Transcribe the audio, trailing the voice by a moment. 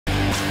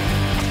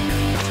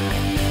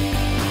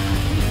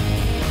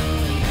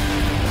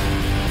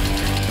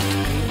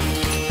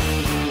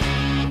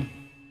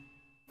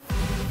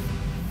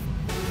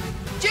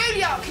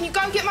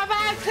go get my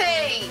bag,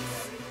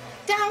 please?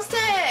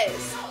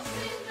 Downstairs.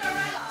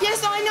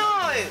 Yes, I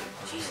know.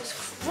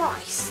 Jesus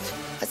Christ.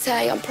 I'd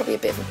say I'm probably a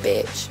bit of a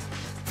bitch.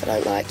 If I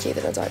don't like you,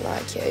 then I don't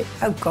like you.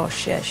 Oh,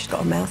 gosh, yeah, she's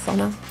got a mouth on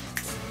her.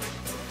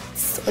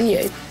 It's on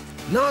you.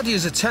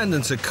 Nadia's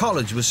attendance at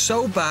college was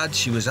so bad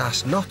she was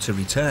asked not to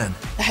return.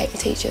 I hate my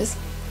teachers,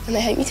 and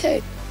they hate me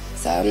too.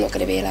 So I'm not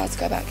going to be allowed to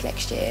go back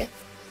next year.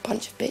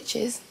 Bunch of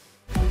bitches.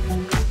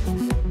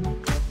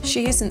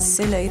 She isn't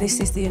silly, this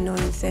is the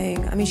annoying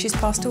thing. I mean, she's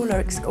passed all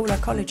her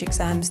college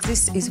exams.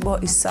 This is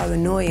what is so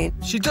annoying.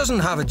 She doesn't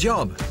have a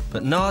job,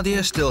 but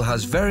Nadia still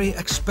has very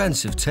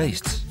expensive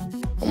tastes.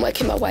 I'm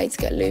working my way to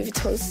get a Louis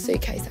Vuitton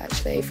suitcase,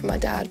 actually, from my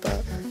dad, but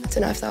I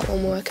don't know if that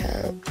one will work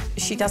out.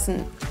 She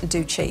doesn't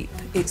do cheap.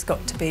 It's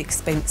got to be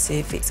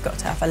expensive, it's got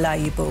to have a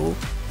label.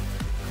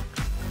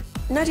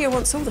 Nadia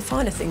wants all the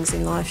finer things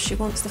in life. She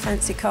wants the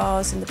fancy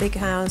cars and the big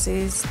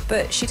houses,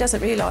 but she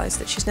doesn't realise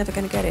that she's never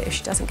going to get it if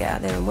she doesn't get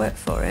out there and work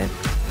for it.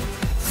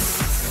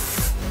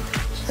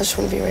 I just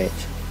want to be rich.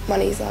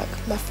 Money's like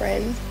my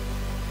friend.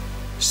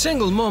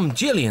 Single mum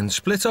Gillian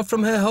split up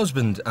from her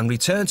husband and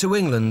returned to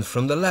England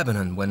from the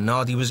Lebanon when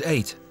Nadia was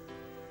 8.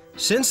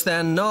 Since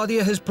then,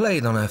 Nadia has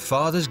played on her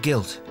father's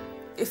guilt.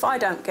 If I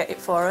don't get it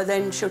for her,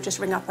 then she'll just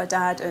ring up her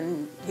dad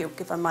and he'll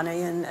give her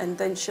money and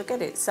then she'll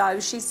get it. So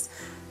she's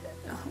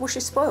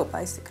spoiled,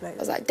 basically. I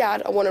was like,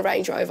 Dad, I want a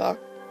Range Rover.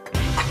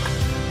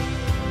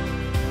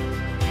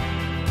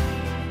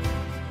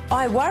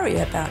 I worry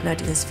about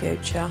Nadia's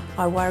future.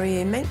 I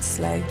worry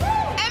immensely.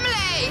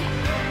 Emily!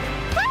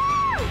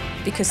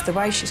 Because the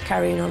way she's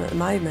carrying on at the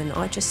moment,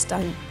 I just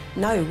don't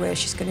know where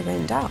she's going to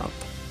end up.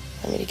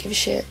 I don't really give a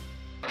shit.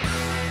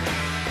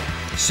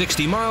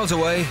 60 miles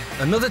away,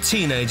 another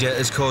teenager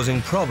is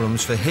causing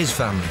problems for his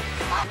family.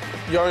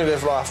 You only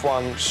live life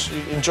once.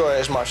 You enjoy it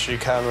as much as you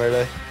can,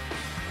 really.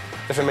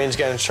 If it means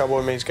getting into trouble,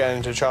 it means getting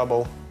into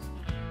trouble.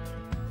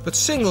 But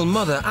single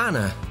mother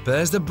Anna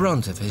bears the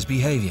brunt of his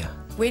behaviour.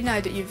 We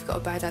know that you've got a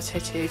bad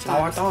attitude. No,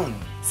 I don't.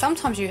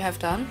 Sometimes you have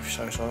done.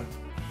 So.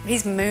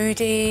 He's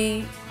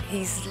moody,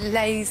 he's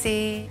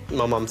lazy.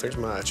 My mum thinks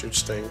my attitude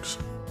stinks.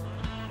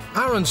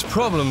 Aaron's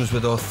problems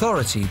with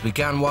authority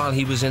began while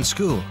he was in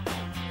school.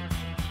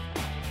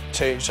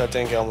 Teachers, I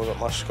didn't get on with at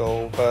my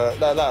school, but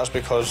that was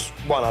because,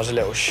 one, I was a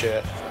little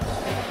shit.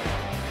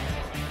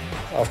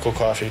 I've called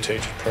quite a few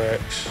teachers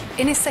pricks.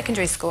 In his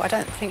secondary school, I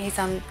don't think he's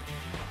done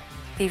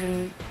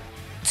even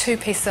 2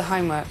 pieces of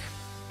homework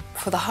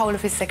for the whole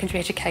of his secondary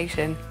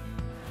education.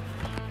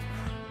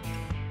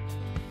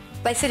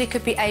 They said he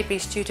could be a B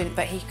student,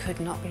 but he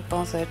could not be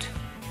bothered.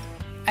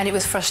 And it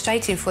was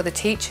frustrating for the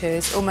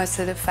teachers, almost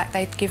to the fact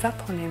they'd give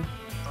up on him.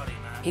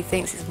 He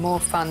thinks it's more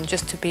fun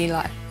just to be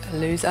like a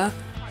loser.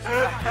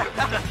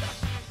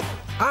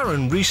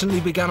 Aaron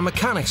recently began a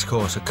mechanics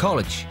course at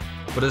college,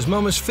 but his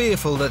mum is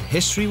fearful that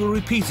history will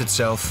repeat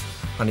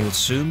itself and he will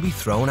soon be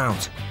thrown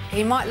out.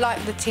 He might like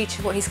the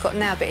teacher what he's got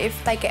now, but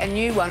if they get a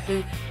new one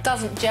who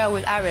doesn't gel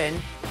with Aaron,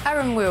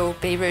 Aaron will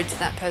be rude to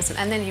that person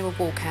and then he will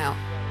walk out.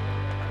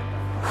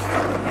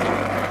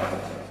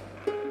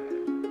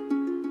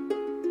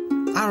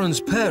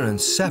 Aaron's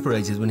parents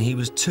separated when he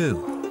was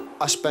 2.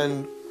 I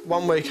spent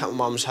 1 week at my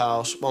mum's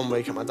house, 1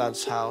 week at my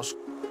dad's house.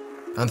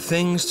 And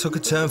things took a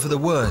turn for the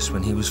worse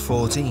when he was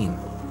 14.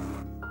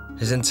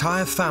 His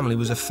entire family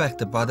was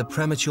affected by the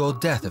premature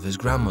death of his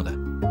grandmother.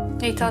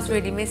 He does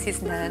really miss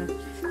his nan.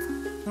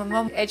 My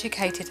mum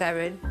educated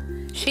Aaron.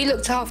 She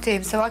looked after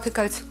him so I could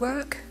go to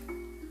work.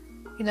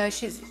 You know,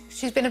 she's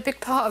been a big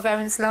part of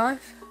Aaron's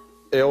life.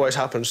 It always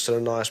happens to the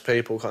nice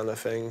people kind of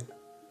thing.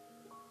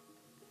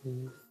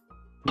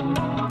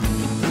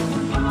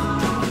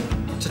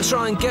 To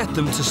try and get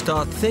them to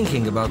start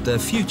thinking about their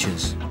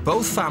futures,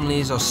 both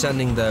families are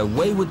sending their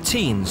wayward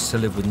teens to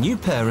live with new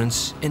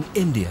parents in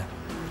India.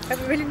 Have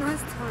a really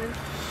nice time.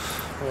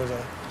 What was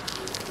that?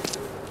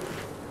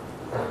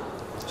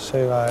 See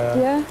you later.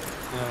 Yeah?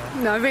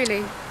 No,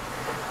 really.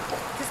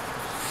 Just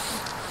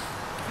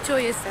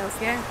enjoy yourself,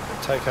 yeah?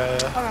 Take care,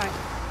 yeah? All right.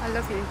 I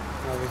love you.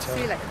 Love you too.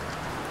 See you later.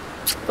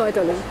 Bye,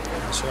 darling.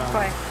 See you later.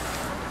 Bye.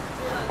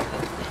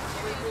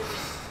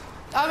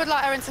 I would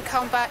like Aaron to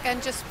come back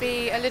and just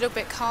be a little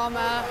bit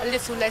calmer, a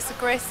little less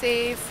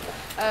aggressive,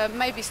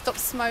 maybe stop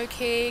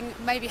smoking,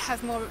 maybe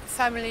have more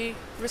family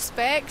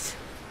respect.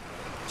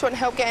 Do you want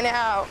help getting it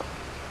out?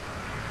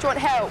 Do you want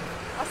help?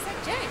 I said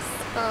yes.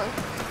 Oh.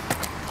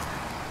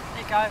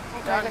 There you go.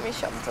 All done. Let me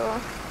shut the door.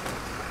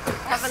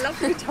 Have a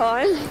lovely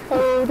time.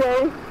 All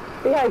day.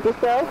 Behave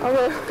yourself. I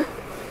will.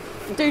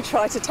 Do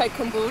try to take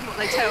on board what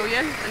they tell you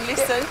and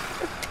listen.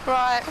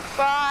 Right,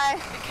 bye.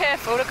 Be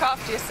careful, look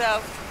after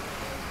yourself.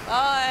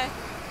 Bye.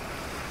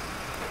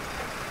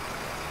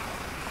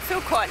 I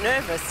feel quite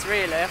nervous,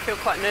 really. I feel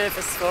quite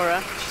nervous for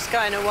her. She's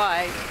going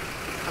away.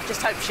 I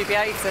just hope she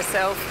behaves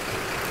herself,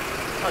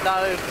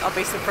 although I'll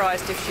be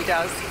surprised if she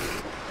does.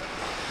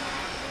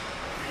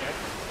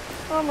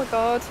 Oh, my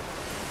God.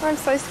 I'm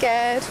so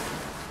scared.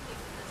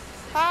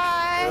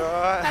 Hi.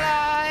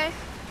 Right.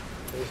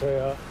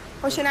 Hello.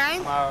 What's your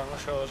name?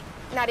 What's yours?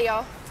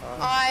 Nadia.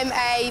 I'm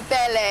a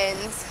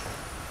Bellends.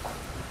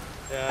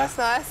 Yeah. That's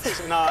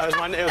nice. No, it was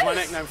my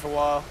nickname for a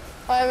while.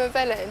 I am a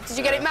villain. Did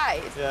you get it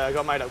made? Yeah, I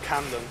got made up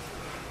Camden.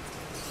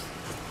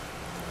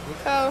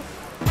 Cool.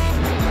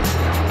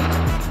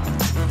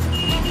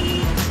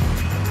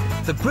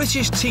 The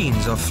British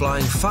teens are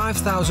flying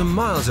 5,000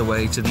 miles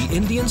away to the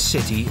Indian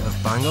city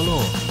of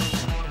Bangalore.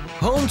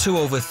 Home to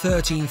over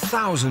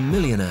 13,000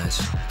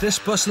 millionaires, this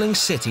bustling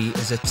city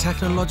is a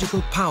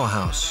technological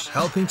powerhouse,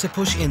 helping to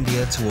push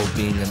India toward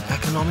being an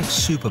economic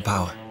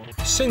superpower.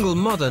 Single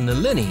mother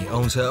Nalini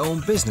owns her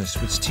own business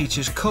which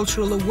teaches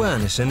cultural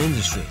awareness in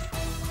industry.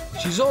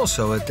 She's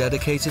also a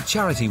dedicated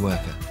charity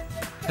worker.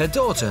 Her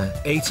daughter,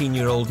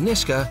 18-year-old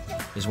Niska,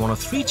 is one of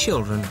 3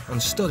 children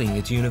and studying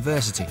at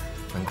university.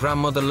 And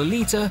grandmother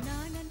Lolita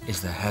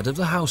is the head of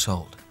the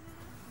household.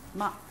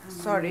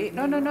 Sorry.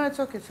 No, it's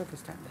okay,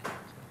 stand there.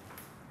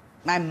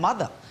 My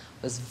mother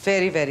was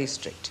very, very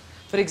strict.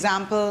 For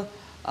example,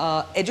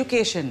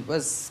 education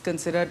was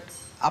considered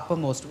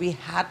uppermost. We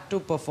had to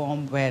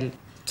perform well.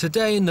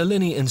 Today,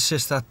 Nalini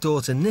insists that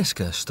daughter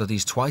Niska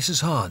studies twice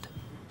as hard.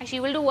 She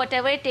will do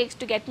whatever it takes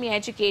to get me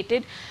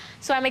educated.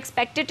 So I'm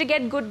expected to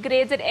get good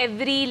grades at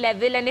every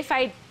level, and if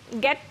I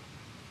get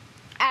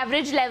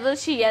average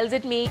levels, she yells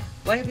at me.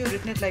 Why have you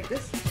written it like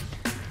this?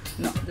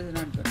 No, this is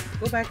not good.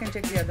 Go back and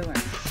check the other one.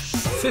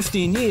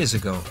 15 years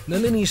ago,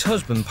 Nalini's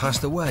husband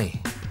passed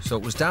away, so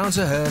it was down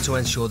to her to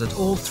ensure that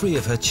all 3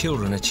 of her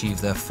children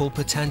achieved their full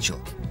potential.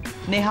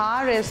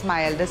 Nihar is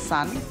my eldest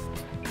son.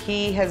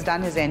 He has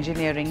done his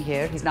engineering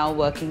here. He's now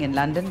working in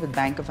London with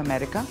Bank of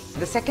America.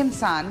 The second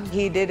son,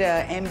 he did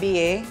an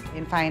MBA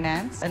in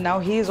finance, and now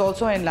he is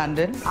also in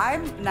London.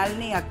 I'm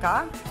Nalini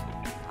Akka.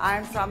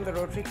 I'm from the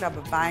Rotary Club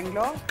of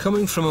Bangalore.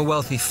 Coming from a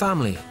wealthy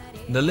family,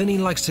 Nalini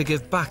likes to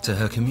give back to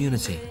her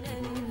community.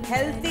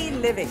 Healthy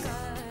living.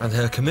 And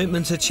her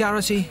commitment to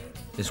charity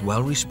is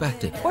well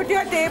respected. Put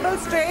your table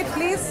straight,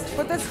 please.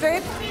 Put it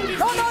straight.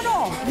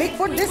 No.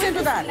 Put this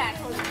into that.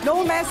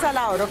 No mess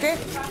allowed, okay?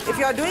 If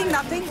you're doing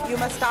nothing, you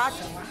must start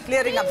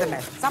clearing up the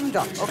mess. Some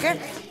job, okay?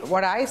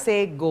 What I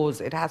say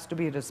goes. It has to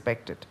be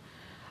respected.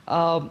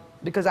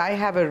 Because I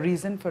have a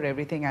reason for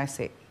everything I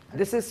say.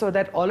 This is so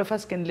that all of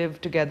us can live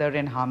together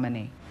in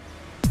harmony.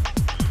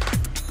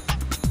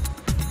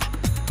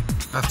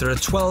 After a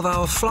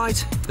 12-hour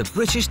flight, the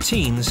British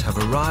teens have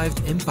arrived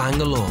in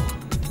Bangalore.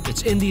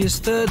 It's India's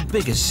 3rd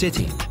biggest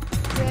city.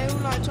 They all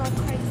like drive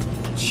crazy.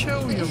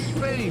 Chill your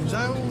babes,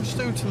 they're all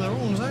still to their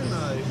own, ain't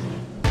they?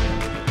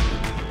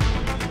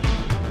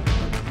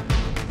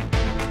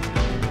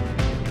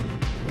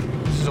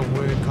 This is a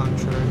weird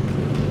country.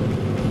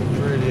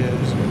 It really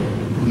is.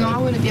 No, I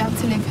wouldn't be able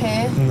to live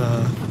here.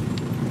 No.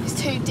 It's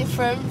too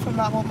different from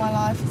like what my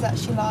life is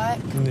actually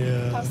like.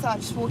 Yeah. I was like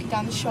just walking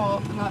down the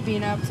shop and like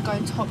being able to go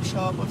to Top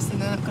Shop. Obviously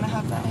they're not going to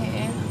have that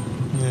here.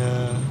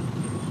 Yeah.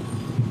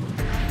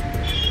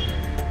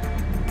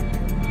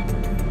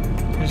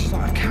 It's just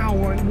like a cow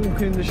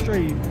walking in the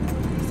street.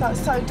 It's like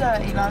so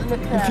dirty, like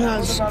look there,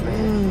 all the rubbish.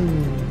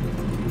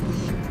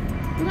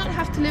 We don't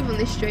have to live on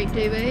this street,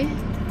 do we?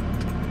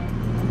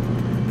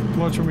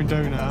 What should we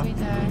do now? We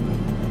do.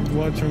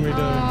 What should we do?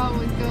 Oh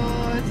my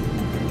God.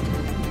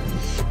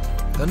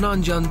 The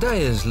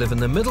Nanjandeyas live in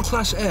the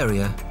middle-class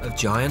area of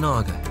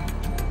Jayanagar.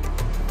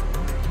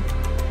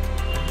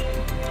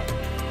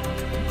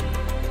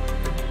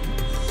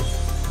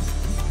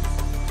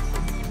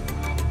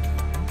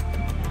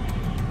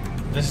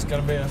 This is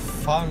going to be a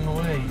fun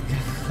week.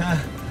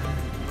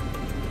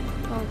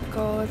 Oh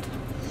God.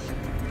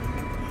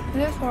 It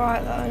looks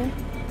alright though.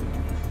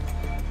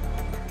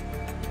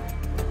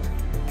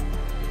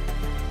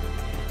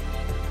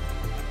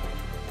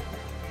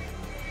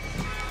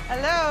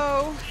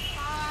 Hello.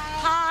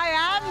 Hi,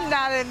 I'm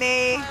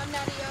Nalini. Hi, I'm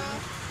Nadia.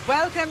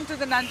 Welcome to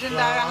the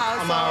Nanjandara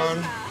household. I'm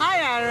Aaron. Hi,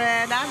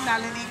 Aaron. I'm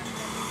Nalini.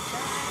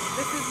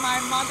 This is my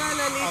mother,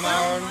 Lalita. I'm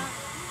Aaron.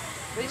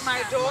 This is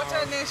my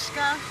daughter,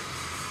 Nishka.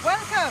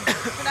 Welcome.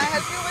 Can I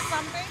help you with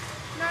something?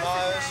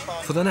 No, it's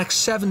fine. For the next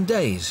 7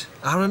 days,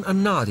 Aaron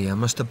and Nadia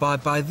must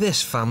abide by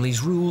this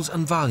family's rules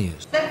and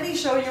values. Let me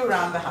show you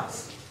around the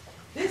house.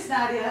 This,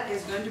 Nadia,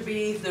 is going to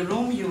be the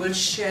room you will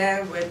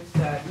share with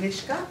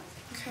Nishka.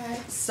 Okay.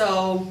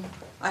 So,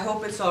 I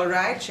hope it's all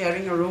right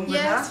sharing a room with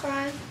her. Yeah, it's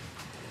fine.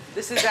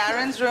 This is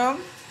Aaron's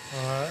room.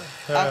 All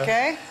right.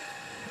 Okay.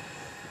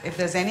 If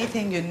there's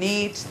anything you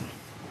need,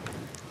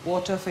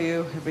 water for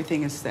you,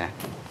 everything is there.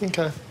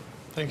 Okay.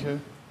 Thank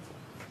you.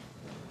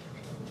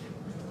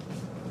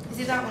 Is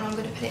it that one I'm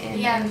going to put it in?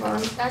 Yeah,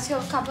 One. that's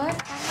your cupboard. Yeah,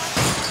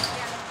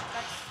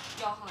 that's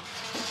your hall.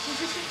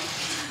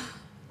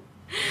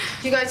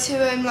 Do you go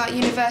to like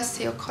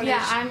university or college?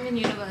 Yeah, I'm in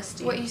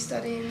university. What are you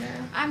studying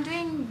there? I'm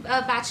doing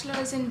a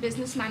bachelor's in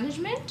business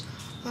management.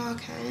 Oh,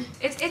 okay.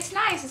 It's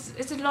nice.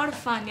 It's a lot of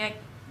fun. Like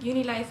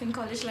uni life and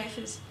college life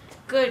is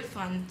good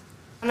fun.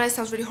 I know it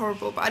sounds really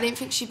horrible, but I didn't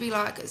think she'd be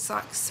like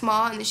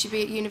smart and that she'd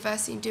be at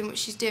university and doing what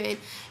she's doing.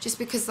 Just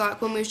because like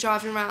when we was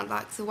driving around,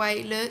 like the way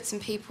it looks and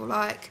people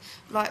like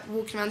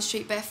walking around the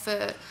street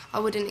barefoot, I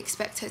wouldn't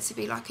expect her to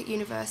be like at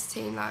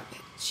university and like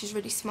she's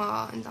really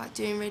smart and like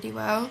doing really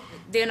well.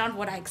 They're not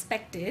what I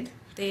expected.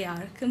 they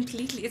are.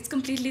 It's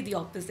completely the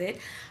opposite.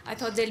 I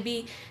thought they'll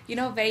be, you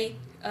know, very,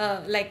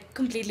 like,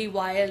 completely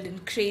wild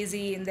and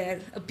crazy in their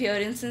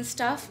appearance and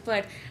stuff,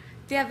 but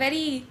they are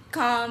very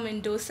calm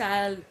and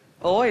docile.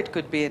 Oh, it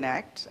could be an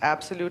act.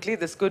 Absolutely,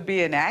 this could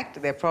be an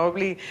act.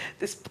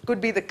 This could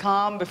be the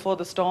calm before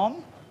the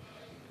storm.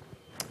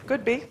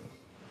 Could be.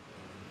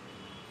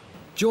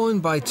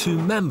 Joined by 2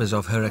 members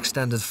of her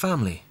extended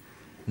family,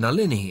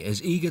 Nalini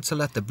is eager to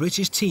let the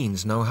British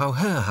teens know how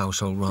her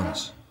household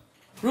runs.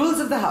 Rules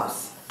of the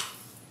house.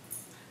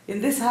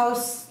 In this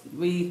house,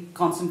 we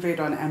concentrate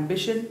on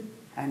ambition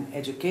and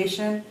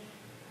education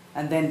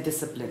and then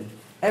discipline.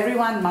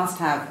 Everyone must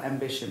have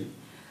ambition.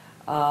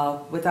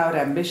 Without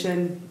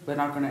ambition, we're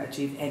not going to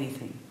achieve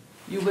anything.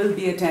 You will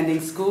be attending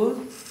school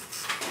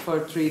for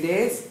 3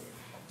 days.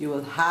 You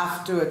will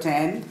have to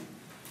attend.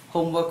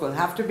 Homework will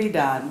have to be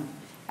done.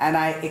 And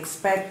I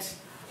expect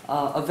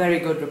a very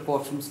good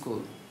report from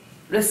school.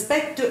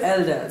 Respect to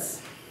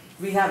elders.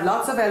 We have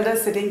lots of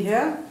elders sitting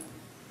here.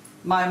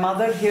 My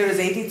mother here is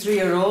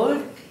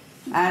 83-year-old.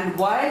 And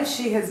while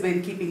she has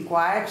been keeping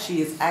quiet,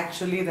 she is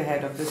actually the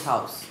head of this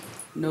house.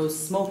 No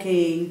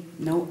smoking,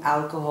 no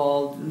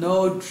alcohol,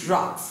 no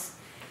drugs.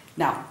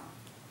 Now,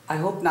 I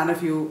hope none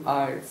of you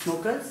are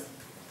smokers.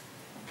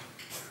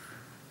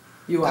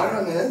 You are?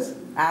 Aaron is.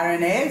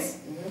 Aaron is?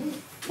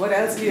 What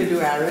else do you do,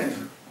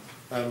 Aaron?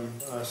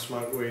 I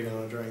smoke weed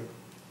and I drink.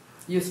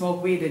 You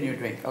smoke weed and you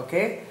drink,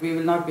 okay? We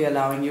will not be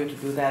allowing you to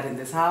do that in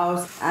this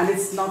house. And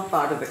it's not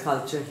part of the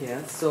culture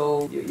here,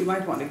 so you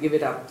might want to give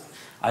it up.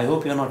 I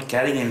hope you're not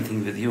carrying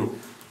anything with you.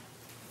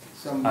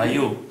 Are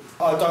you?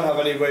 I don't have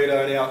any weed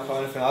or any alcohol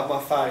or anything. I have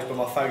my fags, but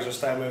my fags are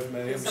staying with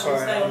me. I'm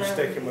sorry, I'm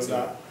sticking with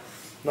that.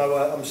 No,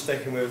 I'm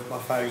sticking with my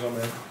fags on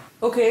me.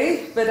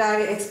 Okay, but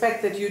I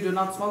expect that you do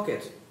not smoke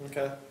it.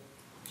 Okay.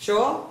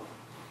 Sure?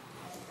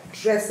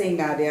 Dressing,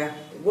 Nadia.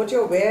 What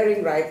you're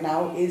wearing right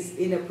now is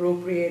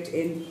inappropriate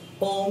in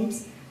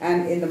homes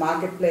and in the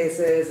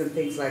marketplaces and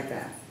things like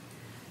that.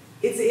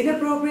 It's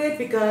inappropriate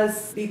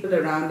because people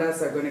around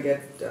us are going to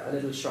get a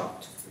little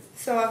shocked.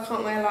 So I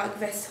can't wear like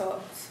vest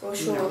tops or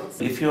shorts?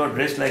 No. If you are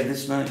dressed like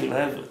this now, you'll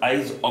have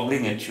eyes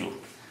ogling at you.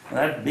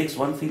 That makes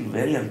one feel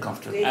very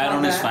uncomfortable.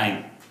 Aaron is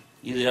fine.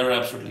 You are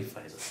absolutely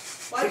fine.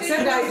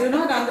 Except I do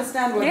not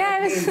understand what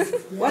it means.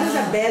 What is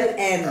a bell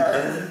end?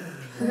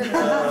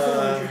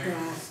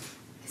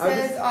 It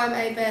says I'm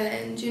a bell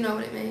end. Do you know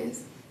what it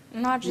means?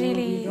 Not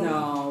really.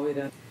 No, we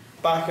don't.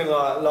 Back in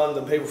like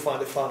London, people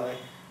find it funny.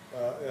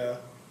 Yeah.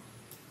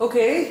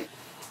 Okay.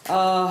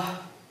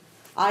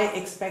 I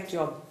expect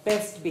your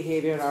best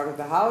behavior out of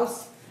the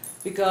house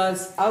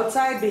because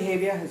outside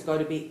behavior has got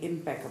to be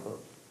impeccable,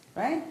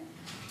 right?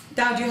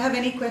 Now, do you have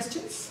any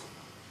questions?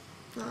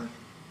 No.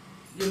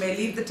 You may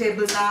leave the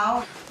table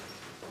now.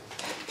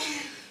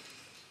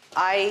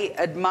 I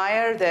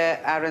admire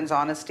Aaron's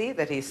honesty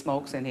that he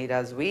smokes and he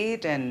does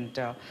weed, and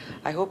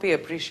I hope he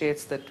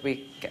appreciates that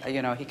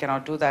he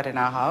cannot do that in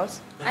our house.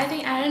 I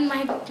think Aaron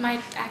might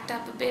act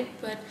up a bit,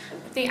 but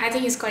I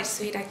think he's quite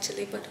sweet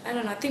actually. But I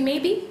don't know. I think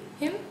maybe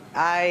him.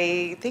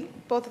 I think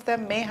both of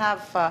them may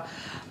have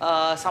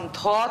some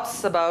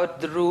thoughts about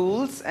the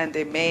rules, and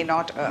they may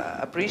not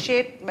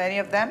appreciate many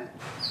of them.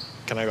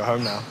 Can I go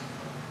home now?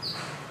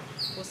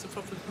 What's the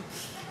problem?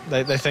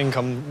 They think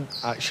I'm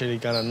actually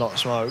gonna not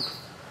smoke.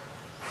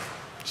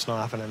 It's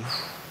not happening.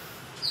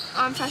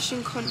 I'm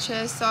fashion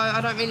conscious, so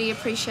I don't really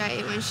appreciate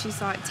it when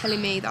she's like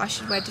telling me that I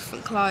should wear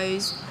different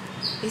clothes.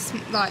 It's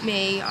like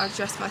me, I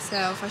dress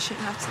myself, I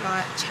shouldn't have to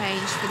like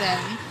change for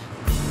them.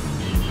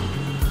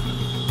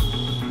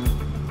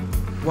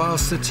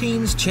 Whilst the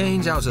teens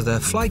change out of their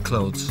flight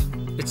clothes,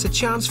 it's a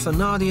chance for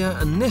Nadia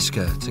and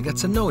Niska to get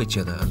to know each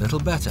other a little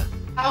better.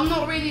 I'm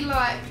not really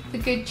like the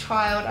good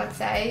child, I'd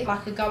say.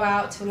 Like I go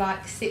out till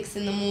like 6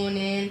 in the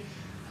morning,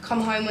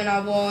 come home when I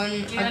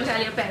want. You don't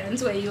tell your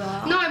parents where you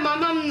are? No, my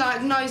mum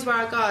like knows where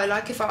I go.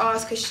 Like if I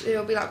ask her,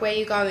 she'll be like, "Where are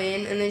you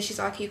going?" And then she's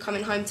like, "Are you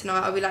coming home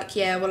tonight?" I'll be like,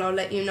 "Yeah, well I'll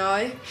let you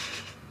know."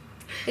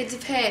 It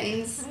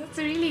depends. That's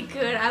really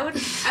good. I would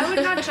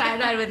not try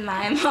that with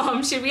my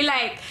mom. She'd be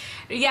like,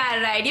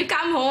 "Yeah, right. You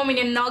come home and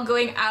you're not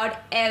going out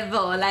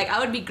ever." Like I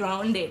would be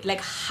grounded,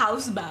 like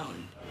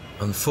housebound.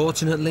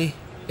 Unfortunately,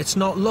 it's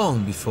not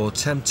long before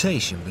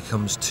temptation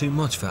becomes too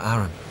much for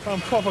Aaron.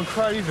 I'm proper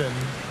craving.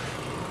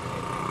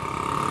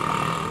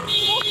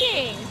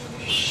 Smoking.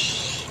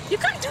 You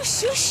can't do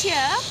shush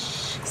here.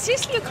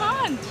 Seriously, you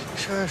can't.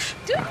 Shush.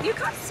 Dude, you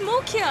can't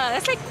smoke here.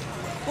 That's like,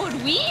 what,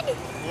 weed?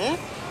 Hmm?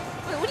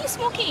 Wait, what are you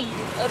smoking?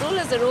 A rule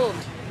is a rule.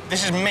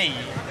 This is me.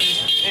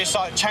 It's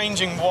like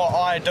changing what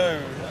I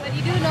do. But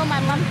you do know my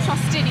mom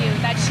trusted you,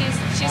 that she's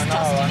trusted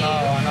you.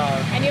 I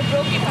know. And you're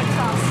broken her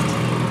trust.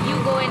 You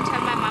go and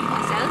tell my mom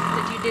herself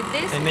that you did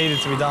this. It needed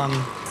to be done.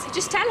 So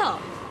just tell her.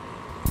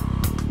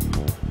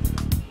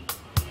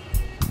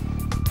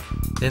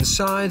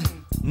 Inside,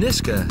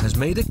 Niska has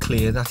made it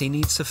clear that he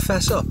needs to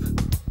fess up,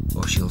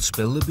 or she'll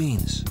spill the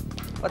beans.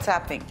 What's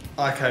happening?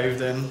 I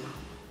caved in.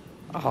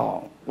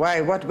 Oh,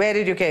 why? What? Where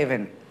did you cave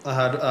in? I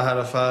had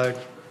a fag.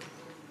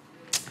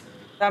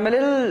 I'm a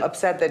little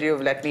upset that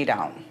you've let me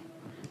down.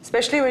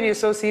 Especially when you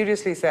so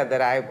seriously said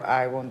that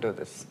I won't do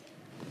this.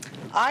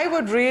 I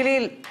would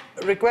really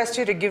request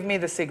you to give me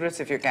the cigarettes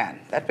if you can.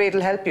 That way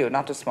it'll help you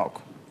not to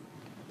smoke.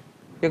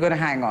 You're going to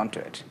hang on to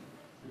it.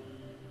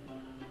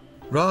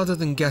 Rather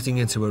than getting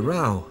into a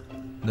row,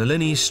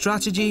 Nalini's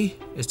strategy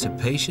is to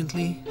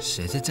patiently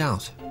sit it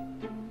out.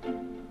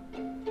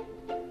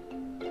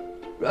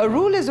 A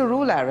rule is a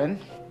rule, Aaron.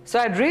 So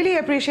I'd really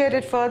appreciate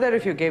it further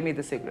if you gave me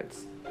the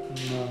cigarettes.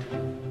 No.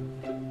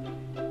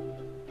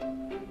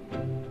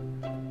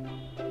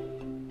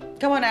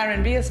 Come on,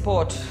 Aaron, be a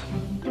sport.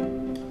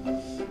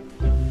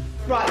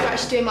 Right, you're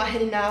actually doing my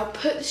head in now.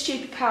 Put the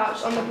stupid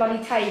pouch on the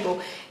bloody table.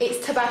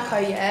 It's tobacco,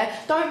 yeah?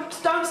 Don't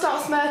start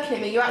smirking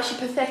at me. You're actually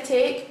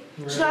pathetic.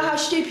 Do you know how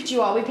stupid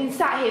you are? We've been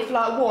sat here for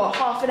like, what,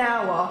 half an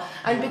hour,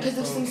 and because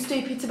of some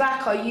stupid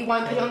tobacco, you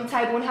won't put it on the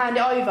table and hand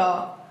it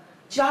over.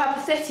 Do you know how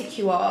pathetic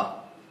you are?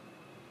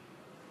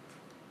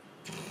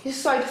 You're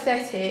so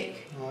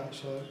pathetic. Right,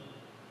 so...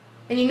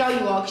 And you know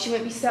you are, because you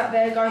won't be sat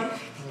there going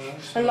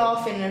Right, and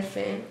laughing and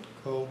everything.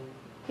 Cool.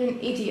 You're an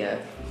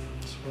idiot.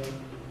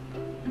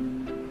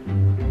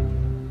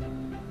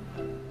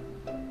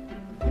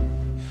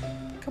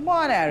 Come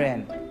on,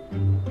 Aaron.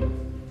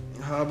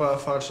 How about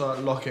if I just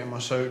like lock it in my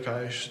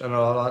suitcase and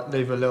I'll like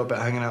leave a little bit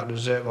hanging out the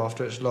zip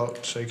after it's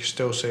locked so you can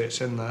still see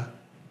it's in there?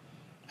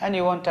 And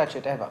you won't touch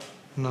it ever?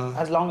 No.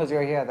 As long as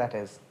you're here, that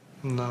is.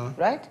 No.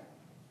 Right?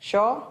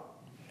 Sure?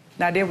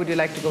 Nadia, would you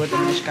like to go with the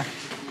Mishka?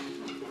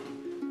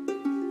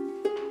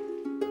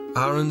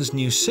 Aaron's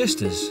new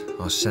sisters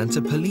are sent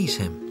to police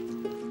him.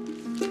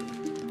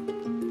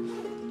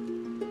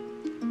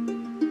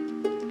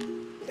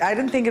 I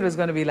didn't think it was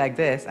going to be like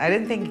this. I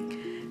didn't think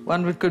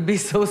one could be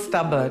so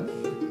stubborn.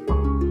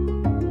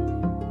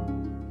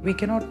 We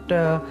cannot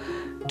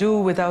do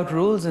without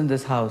rules in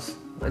this house.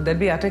 There'd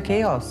be utter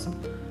chaos.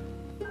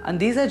 And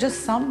these are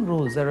just some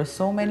rules. There are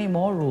so many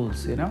more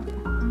rules, you know?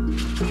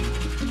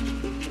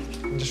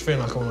 I just feel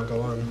like I want to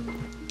go home.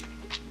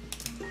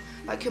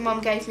 Like, your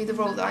mum gave me the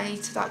rule that I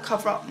need to like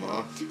cover up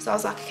more, so I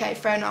was like, okay,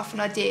 fair enough,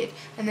 and I did.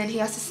 And then he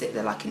has to sit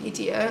there like an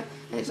idiot,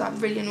 and it's like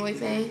really annoyed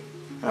me,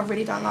 and I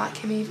really don't like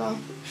him either.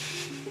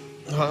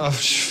 I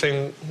just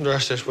think the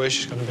rest of this week's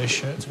just going to be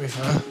shit, to be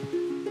fair.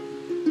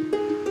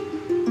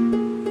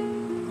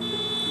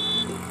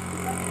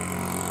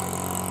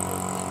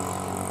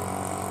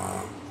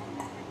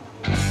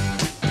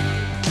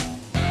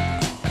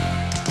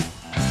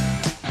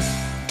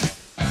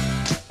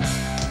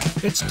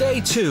 It's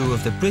day 2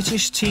 of the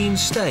British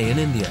teens' stay in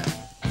India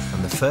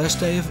and the first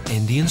day of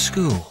Indian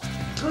school.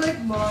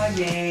 Good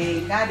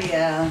morning,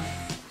 Nadia.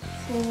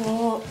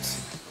 What?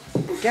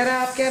 Get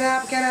up, get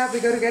up, get up.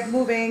 We're going to get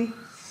moving.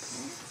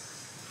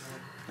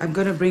 I'm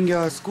going to bring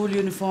your school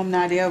uniform,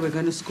 Nadia. We're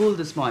going to school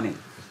this morning.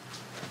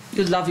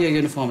 You'll love your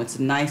uniform. It's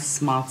a nice,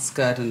 smart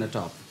skirt and a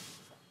top.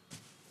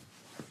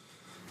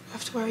 I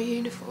have to wear a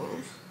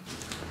uniform.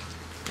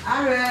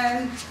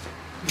 Aaron.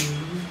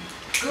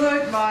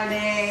 Good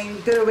morning.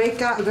 You're going to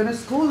wake up. We're going to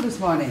school this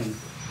morning.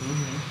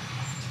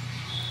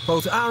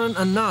 Both Aaron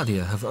and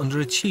Nadia have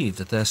underachieved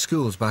at their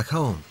schools back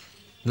home.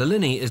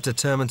 Nalini is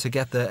determined to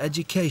get their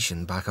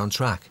education back on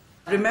track.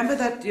 Remember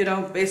that, you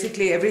know,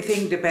 basically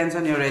everything depends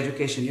on your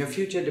education. Your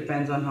future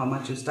depends on how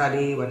much you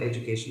study, what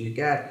education you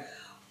get,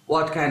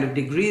 what kind of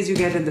degrees you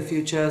get in the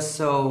future.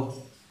 So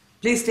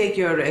please take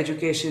your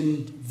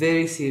education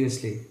very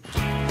seriously.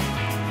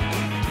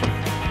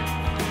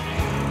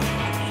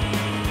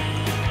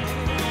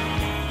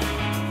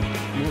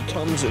 What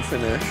time's it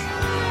finish?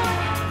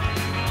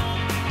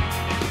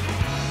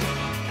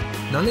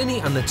 Nalini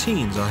and the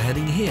teens are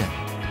heading here.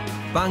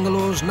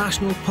 Bangalore's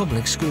National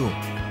Public School.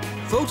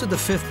 Voted the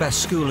 5th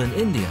best school in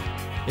India,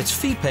 it's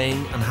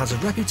fee-paying and has a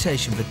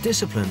reputation for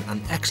discipline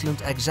and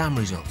excellent exam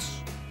results.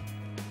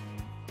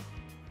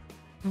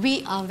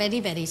 We are very,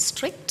 very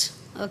strict,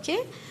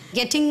 okay?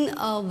 Getting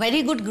a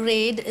very good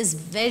grade is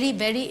very,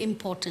 very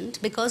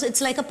important because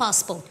it's like a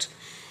passport.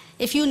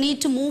 If you need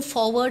to move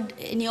forward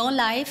in your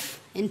life,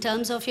 in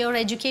terms of your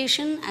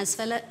education as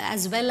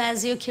well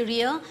as your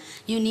career,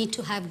 you need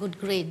to have good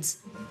grades.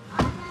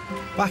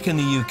 Back in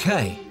the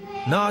UK,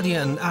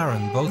 Nadia and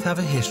Aaron both have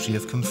a history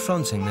of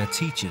confronting their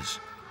teachers,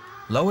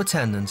 low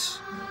attendance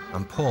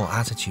and poor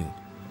attitude.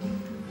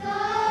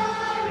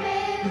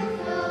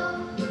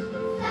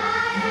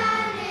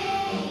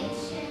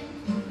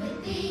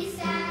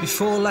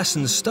 Before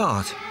lessons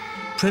start,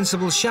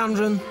 Principal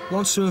Chandran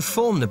wants to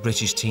inform the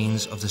British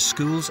teens of the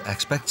school's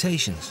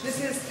expectations.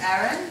 This is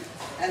Aaron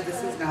and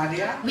this is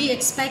Nadia. We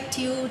expect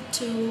you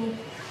to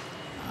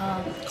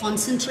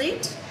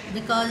concentrate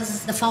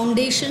because the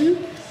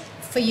foundation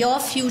for your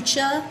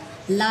future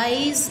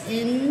lies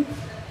in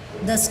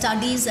the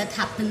studies that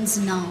happens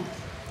now.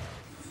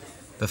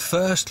 The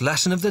first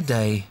lesson of the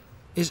day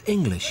is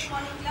English. Good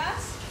morning,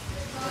 class.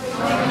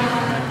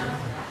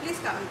 Please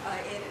come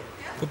in.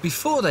 But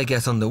before they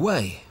get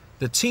underway,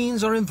 the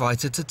teens are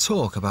invited to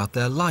talk about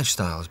their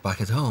lifestyles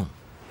back at home.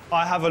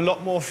 I have a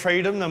lot more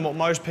freedom than what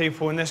most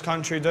people in this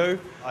country do.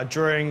 I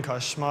drink, I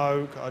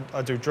smoke,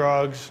 I do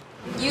drugs.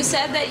 You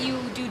said that you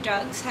do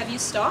drugs. Have you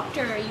stopped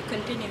or are you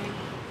continuing?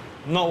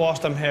 Not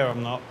whilst I'm here,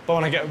 I'm not. But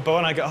when I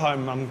get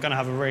home, I'm going to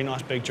have a really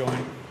nice big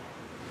joint.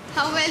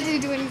 How well did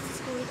you do in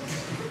school?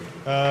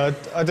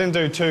 I didn't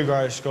do too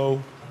great at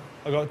school.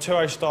 I got 2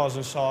 A stars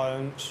in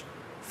science,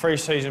 3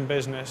 C's in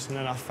business, and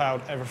then I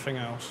failed everything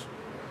else.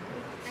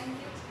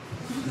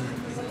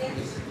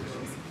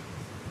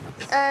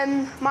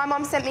 My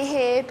mum sent me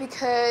here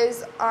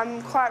because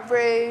I'm quite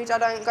rude, I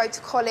don't go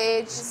to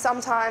college.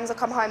 Sometimes I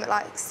come home at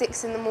like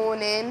 6 in the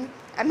morning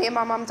and me and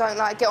my mum don't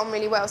like get on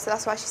really well, so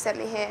that's why she sent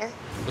me here.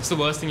 What's the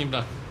worst thing you've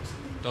done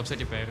to upset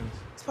your parents?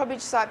 It's probably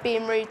just like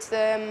being rude to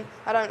them.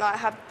 I don't like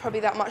have probably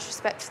that much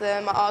respect for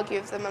them. I argue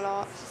with them a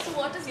lot. So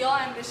what is your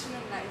ambition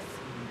in life?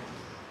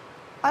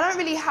 I don't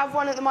really have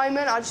one at the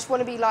moment. I just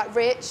want to be like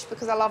rich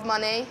because I love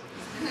money.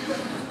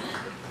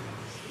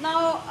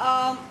 Now,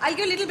 I'll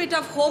give a little bit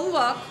of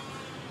homework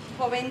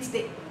for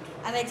Wednesday,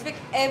 and I expect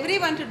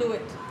everyone to do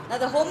it. Now,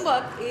 the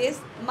homework is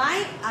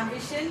my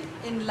ambition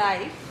in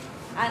life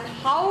and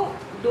how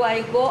do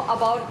I go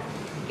about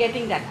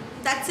getting that.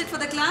 That's it for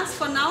the class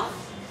for now.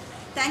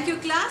 Thank you,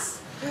 class.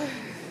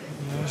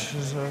 This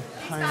is a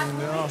pain in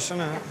the arse,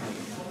 isn't it?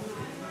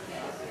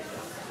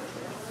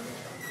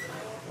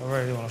 I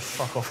really want to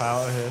fuck off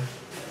out of here.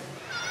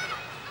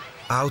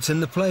 Out in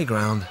the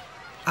playground,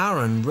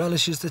 Aaron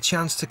relishes the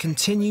chance to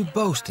continue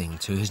boasting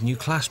to his new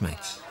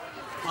classmates.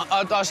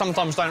 I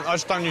sometimes don't. I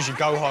just don't usually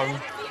go home.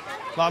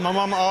 Like my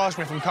mum asks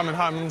me if I'm coming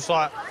home, and it's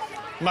like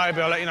maybe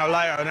I'll let you know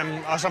later. And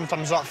then I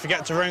sometimes like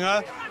forget to ring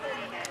her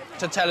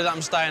to tell her that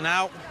I'm staying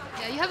out.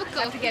 Yeah, you have a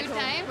curfew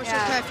time. What's your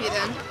curfew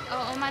then?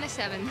 Oh, mine is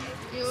 7.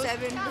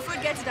 7. Before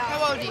it gets dark.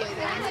 How old are you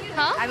then?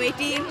 Huh? I'm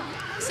 18.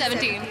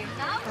 17.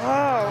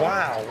 Oh.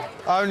 Wow.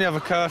 I only have a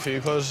curfew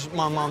because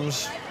my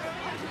mum's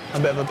a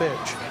bit of a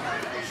bitch.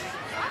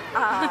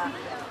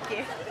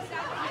 Okay.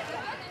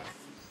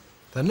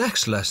 The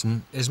next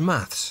lesson is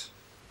maths,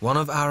 one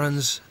of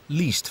Aaron's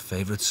least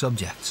favourite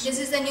subjects. This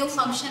is the new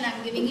function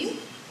I'm giving you.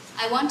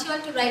 I want you all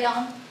to write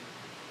down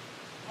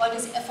what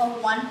is f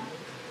of 1,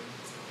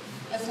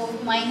 f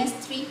of minus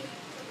 3.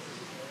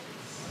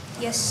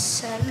 Yes,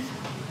 sir.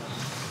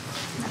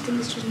 Nothing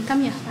is written.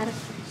 Come here, Bharat.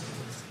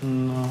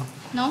 No.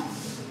 No?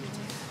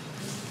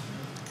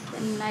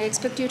 Then I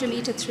expect you to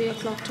meet at 3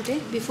 o'clock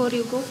today. Before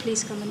you go,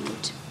 please come and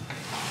meet.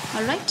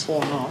 All right? Or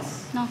not.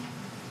 No.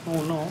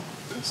 Oh no.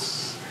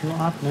 Yes. Not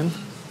happening.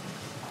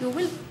 You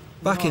will.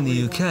 Back in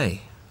the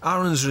UK,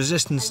 Aaron's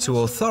resistance to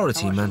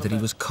authority meant that he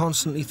was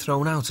constantly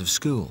thrown out of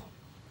school.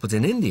 But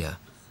in India,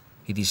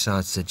 he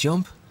decides to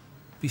jump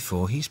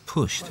before he's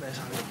pushed.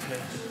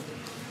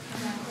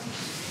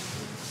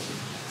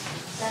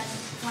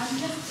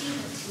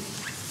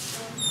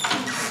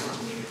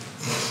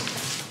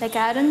 Like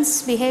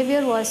Aaron's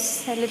behavior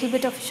was a little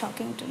bit of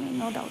shocking to me,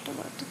 no doubt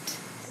about it.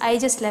 I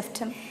just left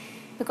him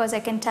because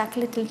I can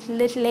tackle it a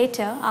little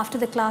later. After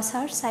the class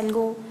hours, I'll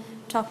go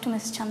talk to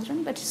Ms.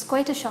 Chandran, but it's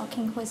quite a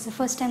shocking because it's the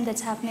first time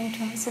that's happening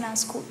to us in our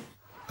school.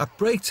 At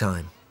break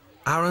time,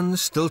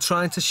 Aaron's still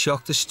trying to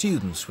shock the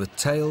students with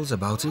tales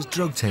about his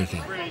drug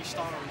taking.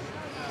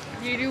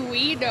 You do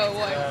weed or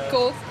what?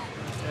 Coke?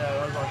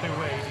 Yeah, I do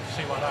weed.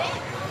 See what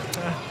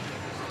that.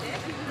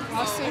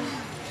 Awesome.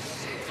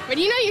 But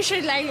you know, you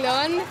should like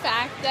learn the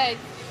fact that,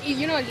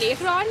 you know,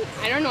 later on,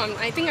 I don't know,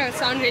 I think I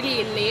sound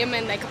really lame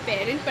and like a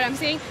parent, but I'm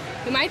saying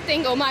you might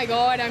think, oh my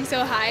God, I'm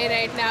so high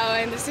right now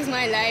and this is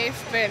my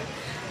life, but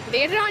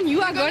later on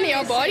you are gonna,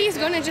 your body is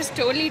gonna just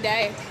totally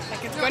die.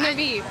 Like it's gonna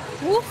be,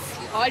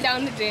 woof, all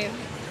down the drain.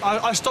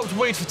 I stopped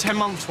weed for 10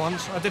 months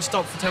once. I did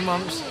stop for 10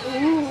 months.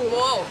 Ooh,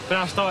 whoa. Then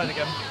I started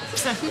again.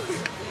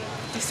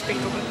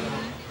 Despicable.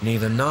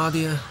 Neither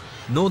Nadia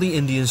nor the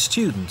Indian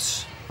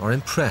students are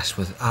impressed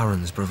with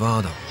Aaron's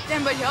bravado.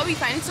 Then, but here we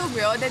find it so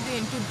weird that they're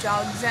into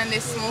drugs and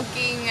they're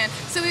smoking, and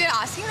so we were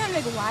asking them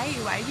like, why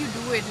do you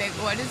do it? Like,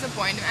 what is the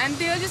point? And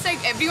they were just like,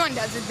 everyone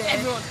does it there.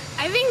 Everyone.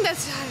 I think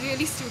that's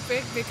really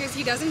stupid because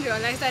he doesn't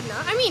realize that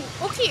now. I mean,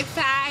 okay,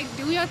 fag,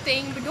 do your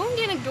thing, but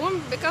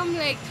don't become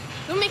like,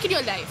 don't make it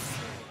your life.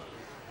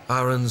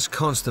 Aaron's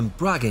constant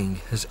bragging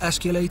has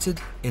escalated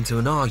into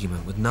an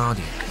argument with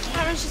Nadia.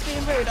 Aaron's just being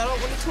rude, I don't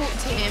want to talk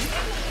to him.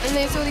 And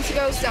there's all these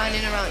girls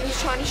standing around, he's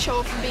trying to show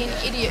off and be an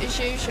idiot as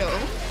usual.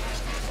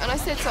 And I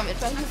said something,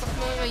 but he was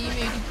like, no, you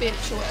moody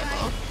bitch or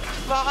whatever.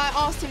 But I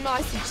asked him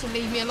nicely to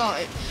leave me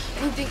alone,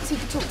 and he thinks he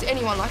can talk to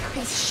anyone like a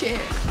piece of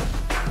shit.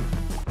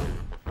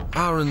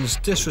 Aaron's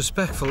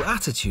disrespectful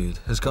attitude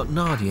has got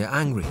Nadia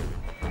angry.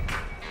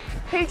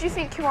 Who do you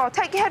think you are?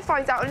 Take your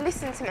headphones out and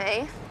listen to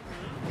me.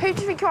 Who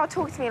do you think you are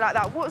talking to me like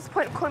that? What's the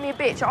point of calling me a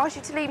bitch? I asked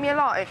you to leave me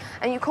alone,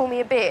 and you call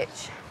me a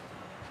bitch.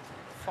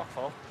 Fuck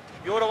off.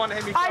 You're the one that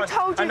hit me I first.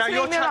 told you and now to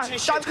you're leave me alone. chatting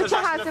shit. Don't put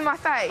your hands in my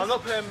face. I'm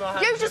not putting my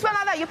hands You just went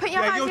like that. You're putting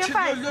your hands in your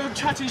face. You're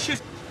chatting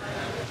shit.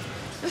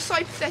 You're so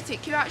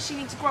pathetic. You actually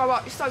need to grow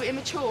up. You're so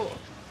immature.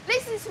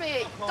 Listen to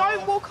me.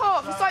 Don't walk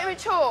off. You're so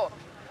immature.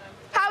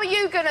 How are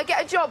you going to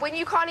get a job when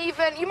you can't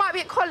even... You might be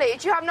at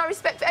college. You have no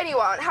respect for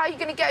anyone. How are you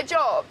going to get a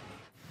job?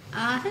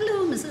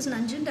 Hello, Mrs.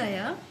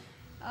 Nanjandaya.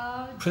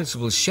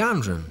 Principal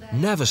Chandran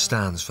never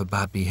stands for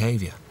bad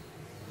behaviour.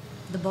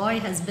 The boy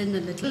has been a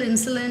little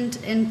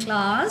insolent in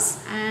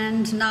class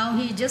and now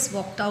he just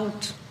walked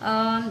out.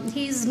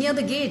 He's near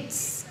the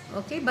gates,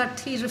 okay, but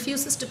he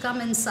refuses to come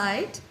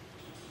inside.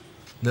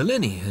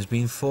 Nalini has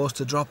been forced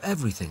to drop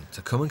everything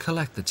to come and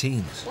collect the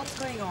teens. What's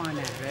going on,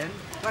 Aaron?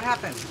 What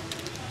happened?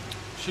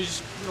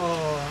 She's...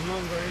 Oh, I'm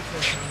not very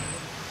interested.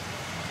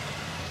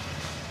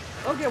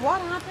 Okay,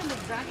 what happened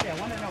exactly? I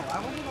want to know. I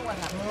want to know what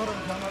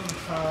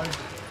happened.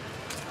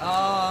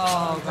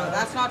 Oh, God,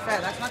 that's not fair.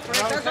 That's not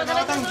correct.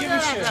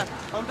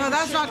 No,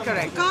 that's not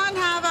correct. Can't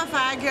have a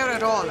fag here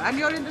at all. And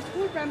you're in the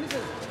school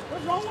premises.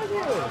 What's wrong with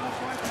you?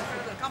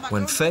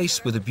 When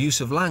faced with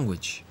abusive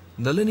language,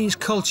 Nalini's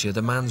culture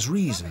demands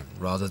reason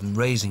rather than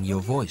raising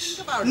your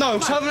voice. No,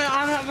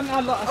 I'm having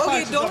a lot of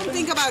Okay, don't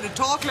think about it.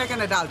 Talk like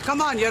an adult. Come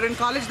on, you're in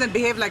college, then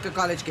behave like a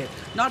college kid.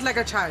 Not like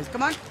a child.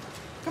 Come on.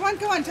 Come on,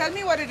 come on. Tell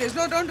me what it is.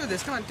 No, don't do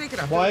this. Come on, take it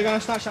off. Why are you going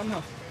to snatch something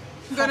off?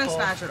 I'm going to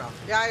snatch it off.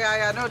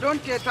 Yeah. No,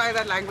 don't try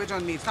that language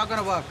on me. It's not going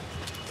to work.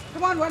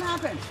 Come on, what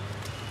happened?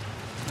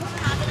 What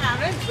happened,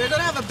 Aaron? We're going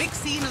to have a big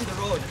scene on the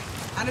road.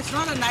 And it's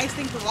not a nice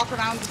thing to walk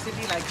around the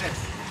city like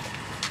this.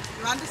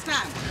 You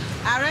understand?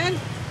 Aaron?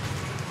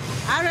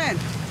 Aaron,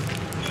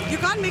 you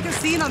can't make a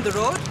scene on the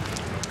road.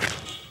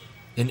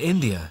 In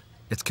India,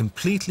 it's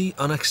completely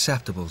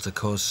unacceptable to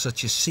cause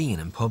such a scene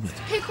in public.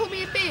 He called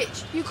me a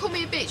bitch. You called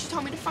me a bitch. You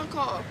told me to fuck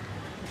off.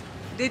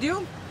 Did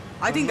you?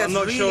 I think that's I'm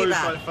not really sure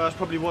bad. who first,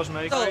 probably was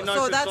me.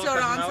 So that's your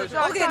answer.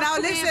 Okay, now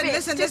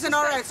listen.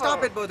 All right,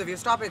 stop it, both of you.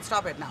 Stop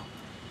it now.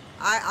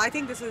 I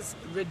think this is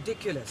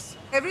ridiculous.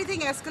 Everything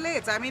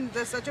escalates. I mean,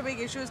 there's such a big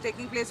issue is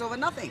taking place over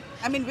nothing.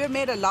 I mean, we've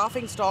made a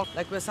laughing stock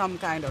like we're some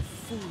kind of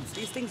fools.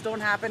 These things don't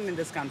happen in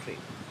this country.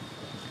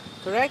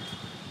 Correct?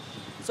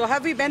 So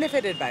have we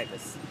benefited by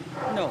this?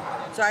 No.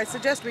 So I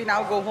suggest we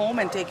now go home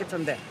and take it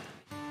from there.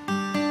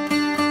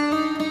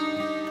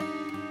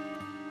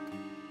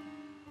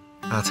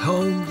 At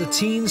home, the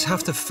teens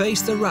have to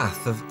face the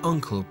wrath of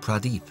Uncle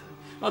Pradeep.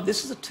 Now,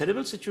 this is a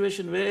terrible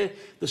situation where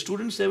the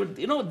students,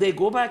 they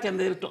go back and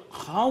they'll talk.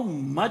 How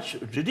much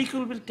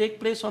ridicule will take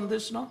place on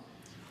this now?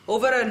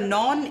 Over a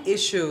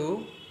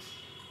non-issue,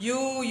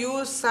 you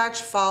use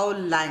such foul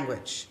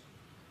language.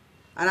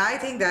 And I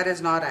think that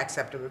is not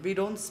acceptable. We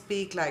don't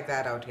speak like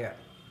that out here.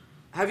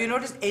 Have you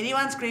noticed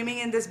anyone screaming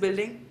in this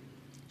building?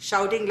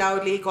 Shouting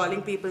loudly,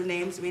 calling people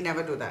names? We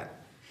never do that.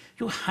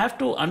 You have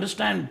to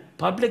understand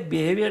public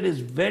behavior is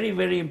very,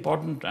 very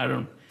important,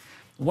 Aaron.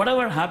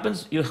 Whatever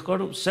happens, you've got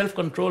to,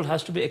 self-control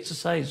has to be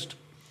exercised.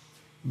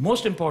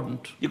 Most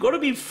important. You've got to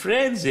be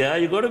friends, yeah?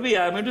 You've got to be,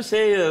 I'm going to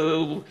say,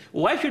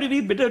 why should you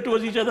be bitter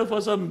towards each other for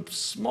some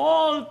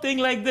small thing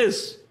like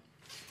this?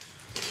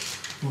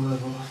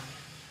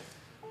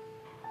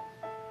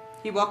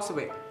 He walks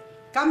away.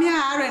 Come here,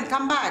 Aaron,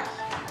 come back.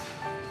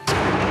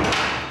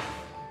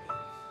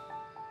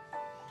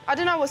 I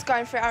don't know what's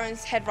going through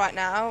Aaron's head right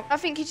now. I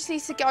think he just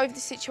needs to get over the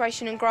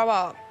situation and grow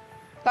up.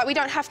 Like, we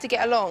don't have to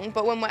get along,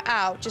 but when we're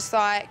out, just,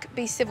 like,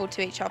 be civil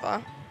to each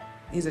other.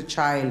 He's a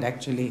child,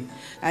 actually,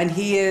 and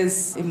he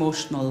is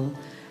emotional,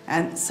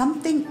 and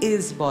something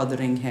is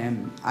bothering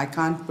him. I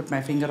can't put my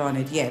finger on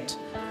it yet.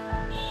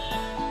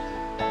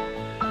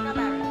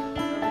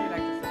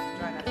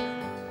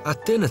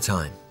 At dinner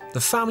time,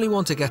 the family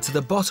want to get to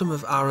the bottom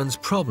of Aaron's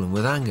problem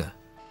with anger.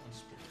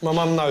 My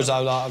mum knows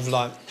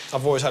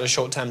I've always had a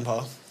short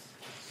temper,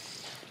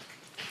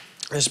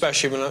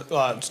 especially when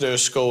to do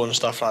with school and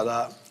stuff like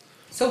that.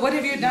 So what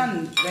have you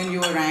done when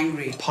you were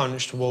angry?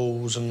 Punched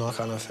walls and that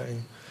kind of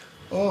thing.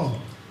 Oh,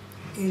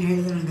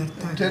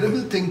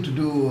 terrible thing to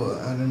do,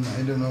 Aaron,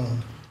 I don't know.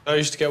 I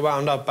used to get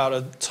wound up about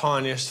the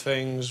tiniest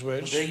things,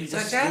 which... You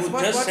just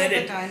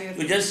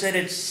said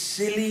it,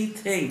 silly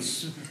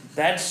things.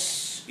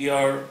 That's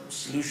your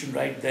solution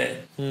right there.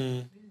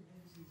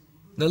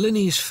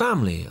 Nalini's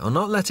family are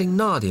not letting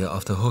Nadia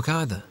off the hook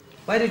either.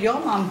 Why did your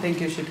mom think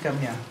you should come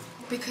here?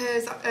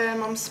 Because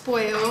I'm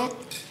spoiled.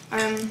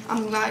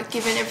 I'm like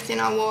giving everything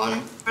I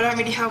want. I don't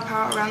really help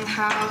out around the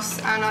house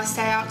and I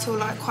stay out till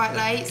like quite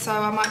late, so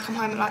I might come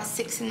home at like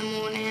 6 in the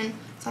morning,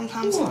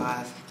 sometimes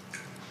 5.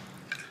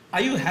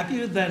 Are you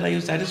happy with that? Are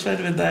you satisfied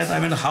with that? I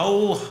mean,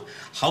 how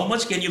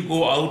much can you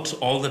go out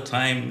all the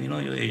time? You know,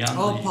 you're young.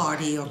 Oh,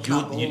 party or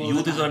club.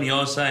 Youth is on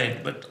your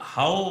side, but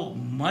how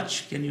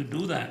much can you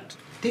do that?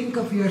 Think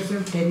of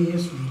yourself 10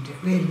 years later.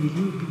 Where will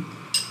you be?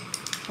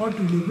 What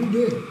will you be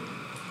doing?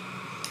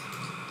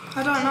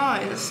 I don't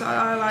know. So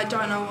I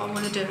don't know what I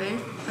want to do.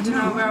 I don't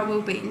know where I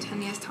will be in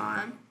 10 years'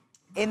 time.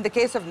 In the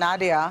case of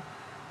Nadia,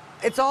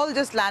 it's all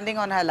just landing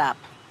on her lap,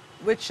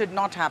 which should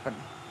not happen.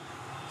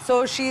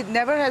 So she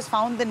never has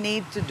found the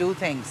need to do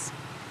things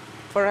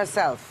for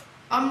herself.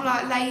 I'm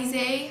like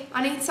lazy.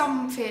 I need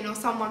something or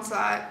someone to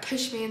like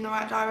push me in the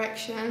right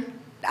direction.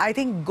 I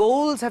think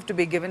goals have to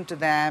be given to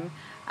them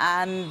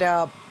and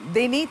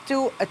they need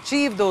to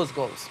achieve those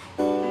goals.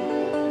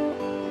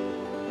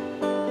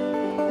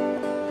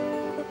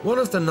 One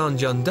of the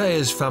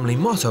Nanjandeya's family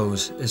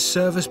mottos is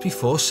service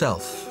before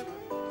self.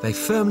 They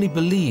firmly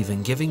believe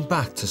in giving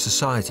back to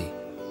society.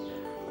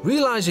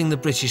 Realising the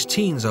British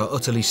teens are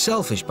utterly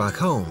selfish back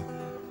home,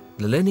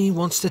 Nalini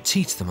wants to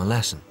teach them a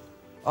lesson.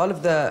 All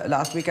of the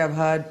last week I've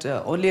heard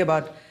only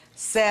about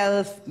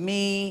self,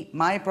 me,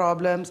 my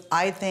problems,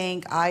 I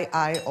think,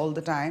 I all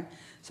the time.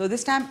 So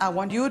this time I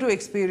want you to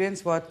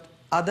experience what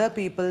other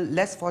people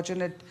less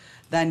fortunate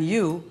than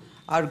you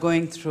are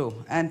going through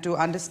and to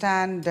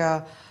understand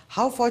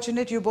how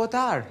fortunate you both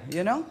are,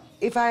 you know.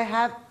 If I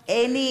have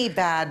any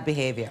bad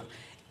behavior,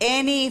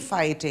 any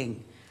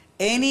fighting,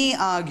 any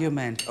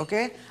argument,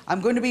 okay,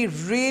 I'm going to be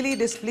really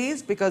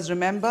displeased because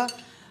remember,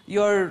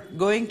 you're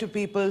going to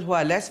people who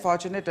are less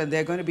fortunate and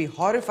they're going to be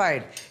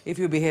horrified if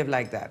you behave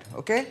like that,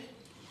 okay?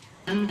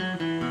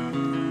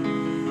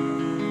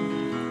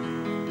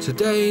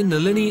 Today,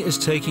 Nalini is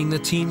taking the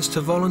teens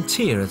to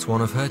volunteer at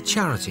one of her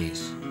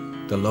charities,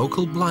 the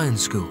local blind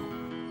school.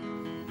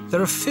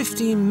 There are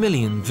 15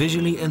 million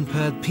visually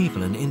impaired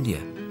people in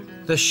India.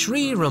 The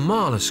Sri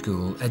Ramala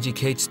School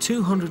educates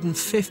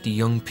 250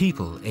 young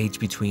people aged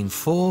between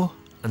 4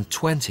 and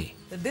 20.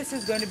 This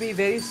is going to be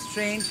very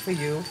strange for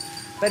you,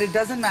 but it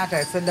doesn't matter.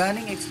 It's a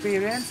learning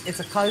experience,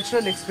 it's a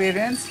cultural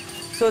experience,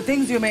 so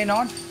things you may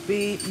not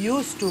be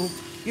used to,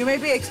 you may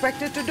be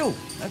expected to do,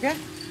 okay?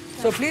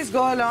 So please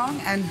go along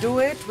and do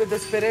it with the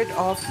spirit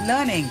of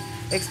learning,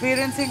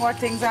 experiencing what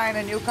things are in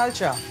a new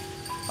culture,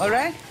 all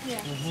right?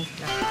 Yeah.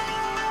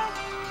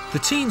 The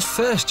teens'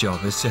 first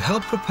job is to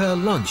help prepare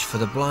lunch for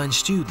the blind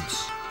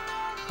students.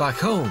 Back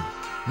home,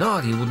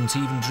 Nadia wouldn't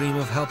even dream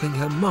of helping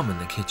her mum in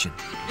the kitchen.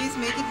 Please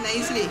make it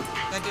nicely.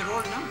 That you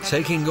roll, no?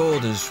 Taking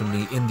orders from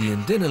the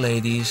Indian dinner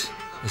ladies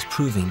is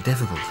proving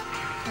difficult.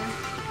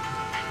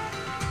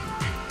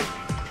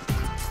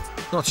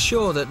 Not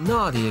sure that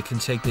Nadia can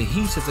take the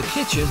heat of the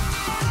kitchen,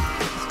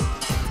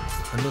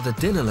 another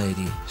dinner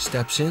lady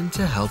steps in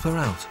to help her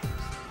out.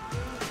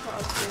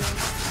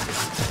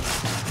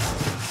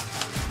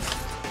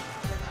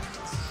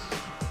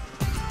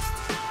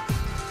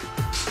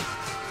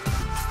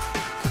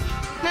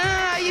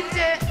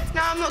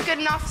 No, I'm not good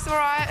enough, it's all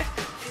right.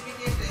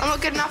 I'm not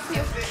good enough for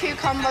your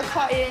cucumber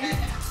cutting.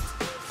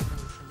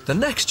 The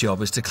next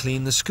job is to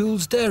clean the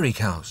school's dairy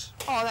cows.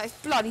 Oh, that's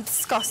bloody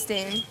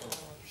disgusting.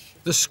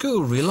 The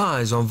school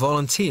relies on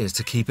volunteers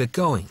to keep it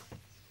going.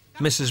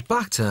 Mrs.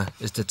 Bakhtar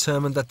is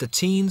determined that the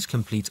teens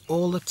complete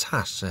all the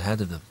tasks ahead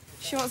of them.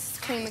 She wants us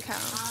to clean the cow.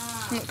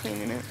 I'm not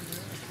cleaning it.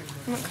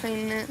 I'm not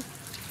cleaning it.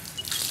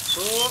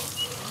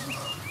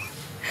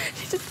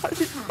 She just touched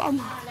his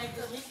bum.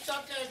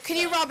 Can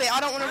you rub it? I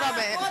don't want to rub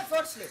it.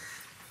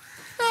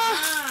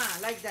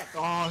 Like that.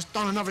 Oh, it's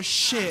done another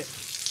shit.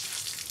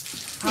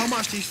 How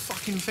much these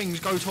fucking things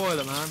go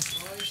toilet, man?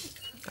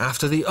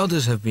 After the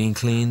others have been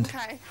cleaned,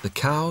 the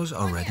cows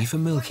are ready for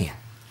milking.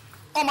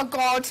 Oh my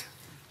God.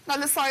 That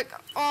looks like,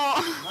 oh,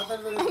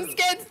 I'm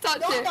scared to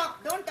touch it.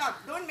 Don't talk,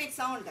 don't make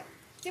sound.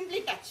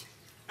 Simply touch.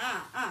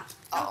 Now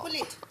pull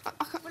it.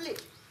 Pull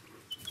it.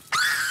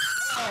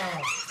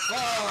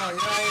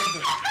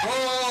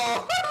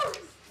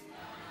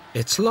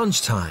 It's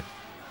lunchtime,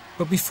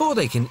 but before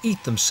they can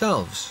eat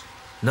themselves,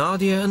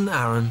 Nadia and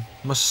Aaron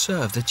must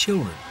serve the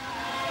children.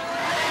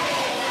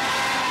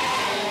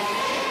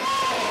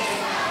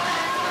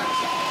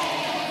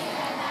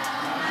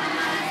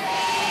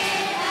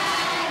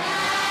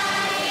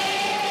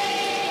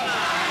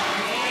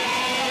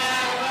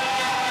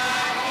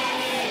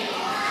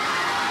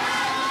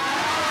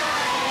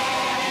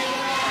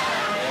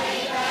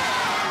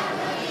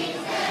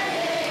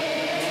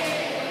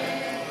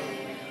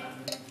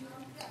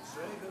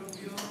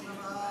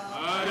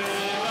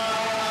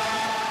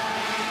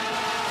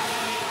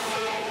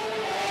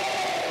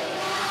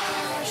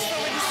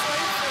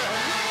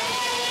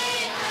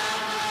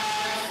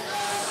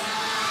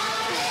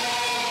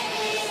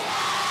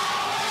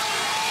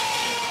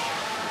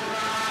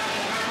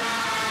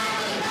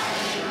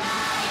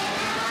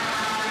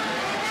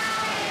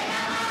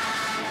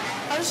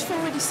 I just feel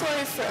really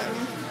sorry for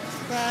him.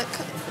 Like,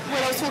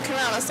 when I was walking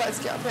around, I started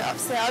to get a bit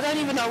upset. I don't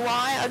even know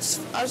why. I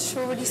just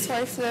feel really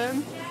sorry for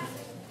them.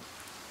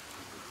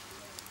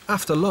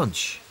 After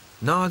lunch,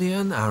 Nadia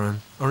and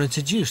Aaron are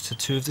introduced to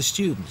two of the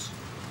students.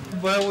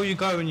 Where will you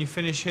go when you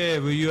finish here?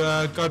 Will you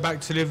go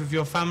back to live with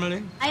your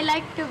family? I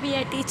like to be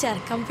a teacher,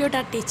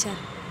 computer teacher,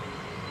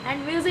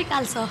 and music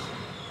also.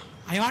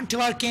 I want to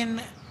work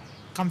in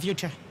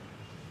computer.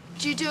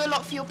 Do you do a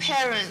lot for your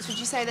parents? Would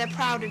you say they're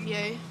proud of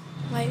you?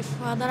 My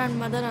father and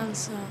mother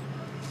also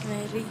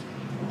very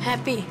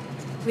happy.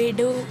 We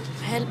do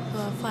help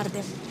for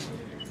them.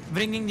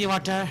 Bringing the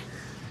water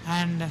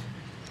and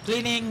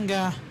cleaning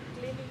the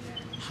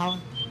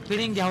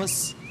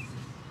house.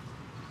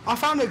 I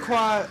found it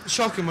quite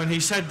shocking when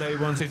he said that he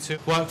wanted to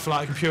work for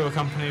like a computer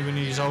company when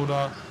he's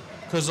older,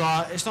 because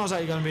it's not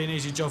exactly going to be an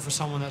easy job for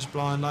someone that's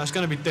blind. Like, it's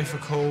going to be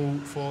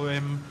difficult for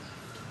him,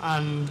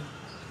 and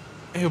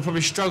he'll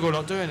probably struggle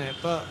not doing it.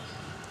 But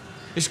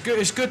it's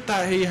good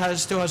that he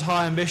still has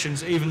high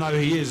ambitions, even though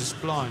he is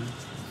blind.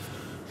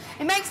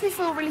 It makes me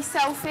feel really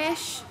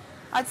selfish.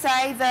 I'd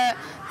say that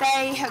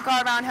they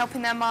go around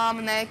helping their mum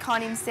and they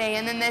can't even see,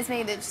 and then there's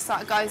me that just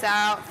like goes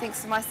out,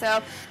 thinks to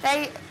myself.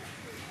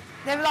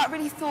 They're like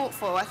really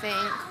thoughtful, I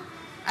think,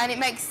 and it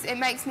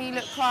makes me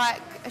look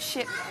like a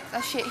shit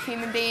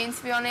human being,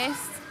 to be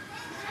honest.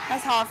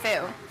 That's how I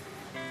feel.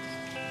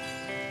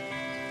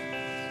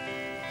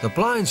 The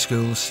blind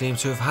school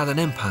seems to have had an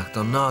impact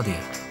on Nadia,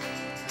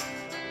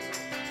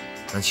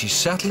 and she's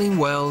settling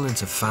well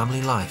into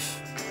family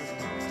life.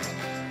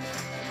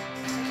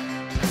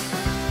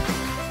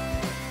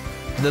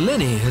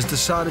 Nalini has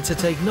decided to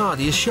take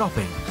Nadia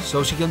shopping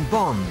so she can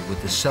bond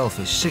with the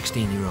selfish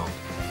 16-year-old.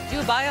 Do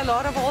you buy a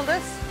lot of all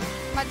this?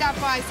 My dad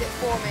buys it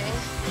for me.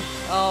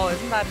 Oh,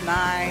 isn't that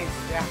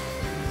nice? Yeah.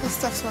 This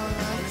stuff's well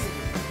nice.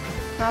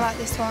 I like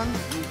this one.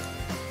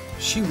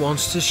 She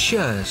wants to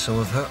share some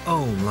of her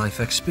own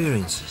life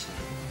experiences.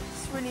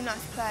 It's a really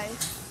nice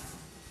place.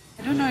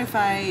 I don't know if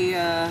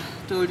I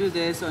told you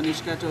this or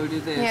Nishka told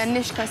you this. Yeah,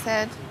 Nishka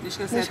said.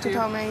 Nishka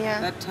told me, yeah.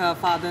 That her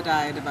father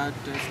died about,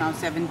 it's now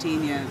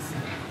 17 years.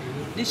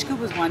 Nishka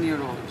was 1 year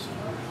old.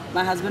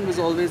 My husband was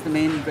always the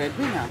main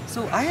breadwinner.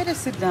 So I had to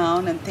sit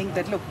down and think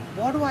that, look,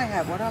 what do I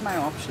have? What are my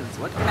options?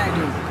 What can I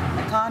do?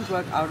 I can't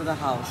work out of the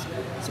house.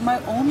 So my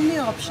only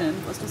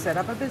option was to set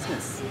up a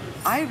business.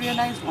 I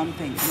realized one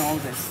thing in all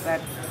this,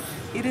 that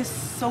it is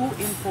so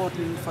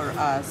important for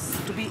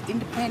us to be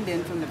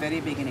independent from the very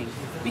beginning.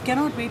 We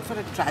cannot wait for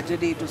a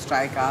tragedy to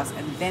strike us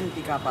and then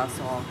pick up our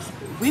socks.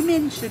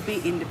 Women should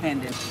be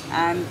independent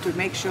and to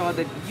make sure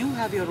that you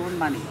have your own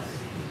money.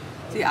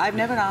 See, I've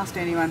never asked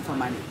anyone for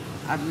money.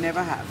 I've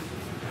never have.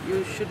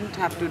 You shouldn't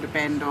have to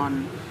depend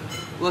on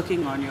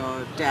working on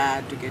your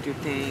dad to get you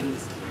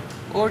things,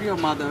 or your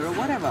mother, or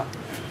whatever.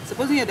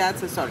 Supposing your dad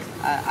says, sorry,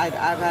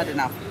 I've had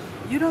enough.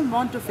 You don't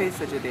want to face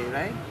such a day,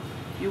 right?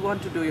 You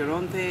want to do your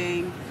own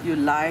thing, you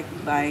like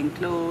buying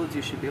clothes,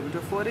 you should be able to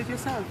afford it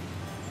yourself.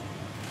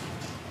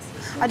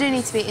 I do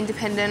need to be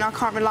independent. I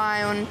can't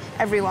rely on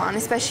everyone,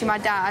 especially my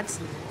dad,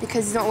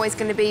 because he's not always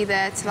going to be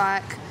there to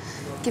like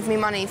give me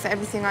money for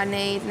everything I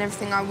need and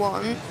everything I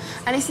want.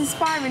 And it's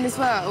inspiring as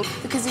well,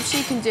 because if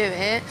she can do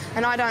it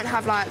and I don't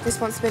have like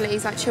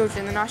responsibilities like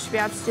children, then I should be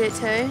able to do it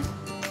too.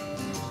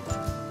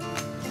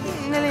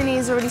 Nalini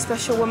is a really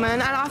special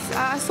woman, and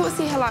I sort of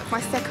see her like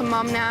my second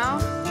mum now.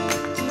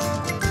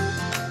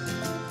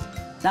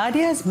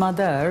 Nadia's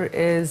mother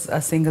is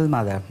a single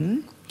mother,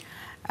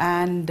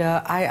 and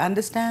I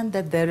understand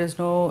that there is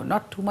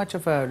not too much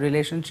of a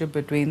relationship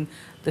between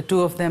the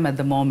two of them at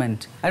the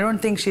moment. I don't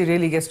think she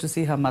really gets to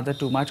see her mother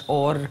too much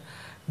or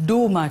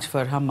do much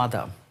for her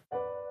mother.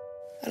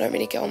 I don't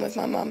really get on with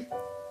my mum.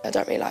 I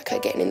don't really like her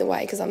getting in the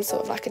way because I'm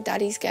sort of like a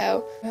daddy's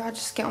girl. I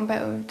just get on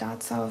better with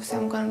dad, so obviously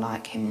I'm going to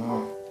like him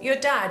more. Your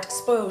dad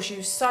spoils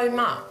you so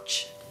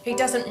much. He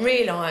doesn't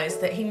realise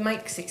that he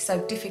makes it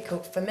so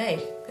difficult for me,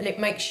 and it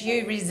makes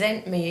you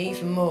resent me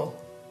even more.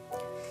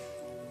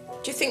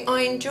 Do you think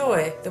I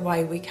enjoy the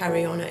way we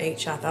carry on at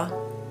each other?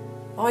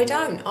 I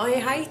don't. I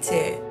hate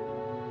it.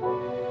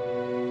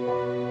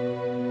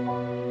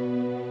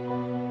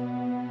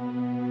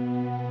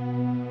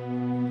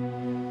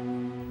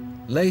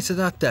 Later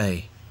that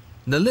day,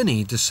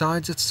 Nalini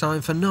decides it's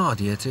time for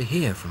Nadia to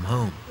hear from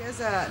home. Here's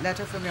a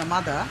letter from your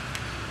mother.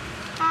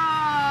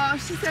 Oh,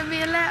 she sent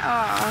me a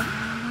letter.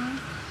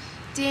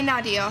 Dear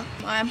Nadia,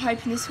 I am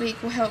hoping this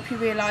week will help you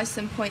realise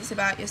some points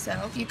about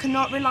yourself. You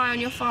cannot rely on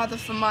your father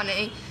for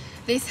money.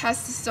 This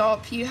has to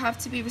stop. You have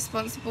to be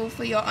responsible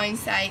for your own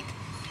sake.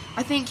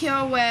 I think you're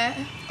aware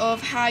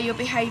of how your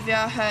behaviour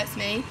hurts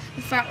me.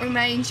 The fact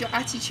remains your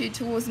attitude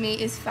towards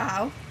me is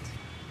foul.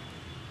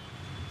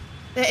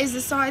 There is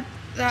a side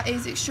that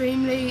is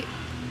extremely...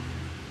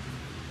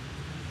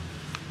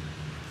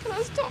 Can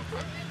I stop for a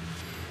minute?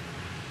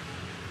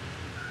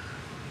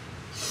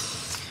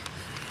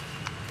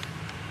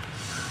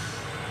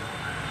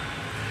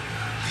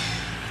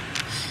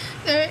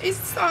 There is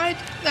a side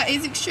that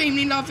is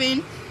extremely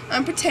loving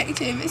and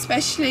protective,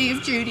 especially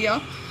of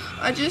Julia.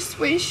 I just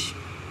wish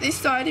this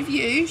side of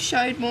you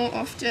showed more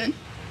often.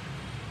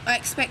 I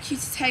expect you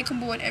to take on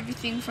board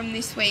everything from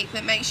this week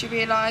that makes you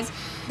realise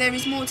there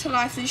is more to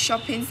life than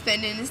shopping,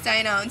 spending and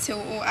staying out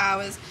until all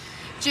hours.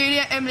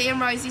 Julia, Emily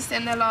and Rosie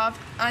send their love,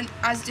 and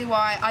as do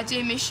I. I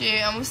do miss you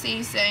and we'll see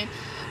you soon.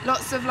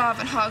 Lots of love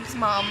and hugs,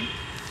 Mum.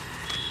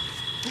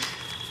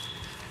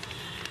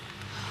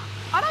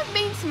 I don't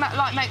mean to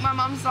make my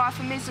mum's life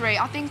a misery.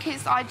 I think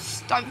I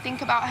just don't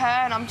think about her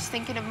and I'm just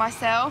thinking of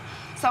myself.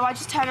 So I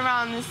just turn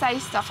around and say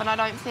stuff and I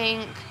don't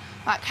think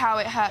like how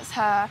it hurts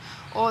her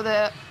or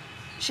that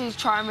she's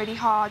trying really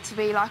hard to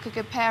be like a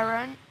good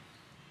parent.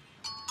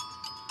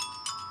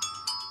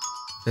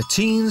 The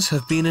teens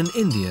have been in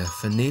India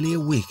for nearly a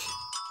week.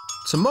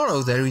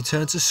 Tomorrow they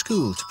return to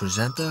school to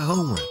present their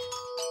homework.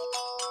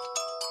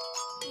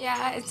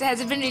 Yeah,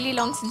 has it been really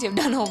long since you've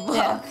done homework?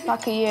 Yeah,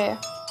 like a year.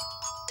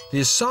 The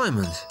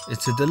assignment is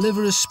to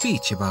deliver a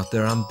speech about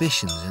their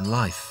ambitions in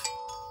life.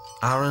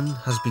 Aaron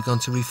has begun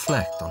to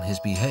reflect on his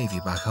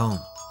behaviour back home.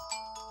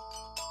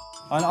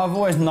 I've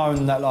always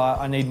known that like,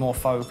 I need more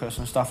focus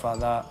and stuff like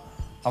that.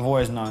 I've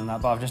always known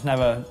that, but I've just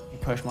never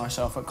pushed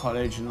myself at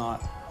college and like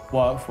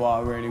work for what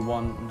I really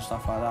want and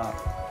stuff like that.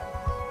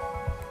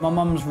 My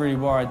mum's really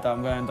worried that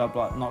I'm going to end up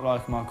like not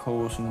liking my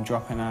course and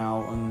dropping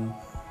out and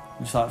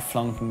just like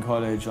flunking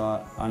college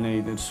like I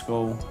needed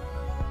school.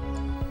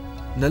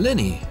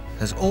 Nalini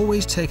has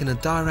always taken a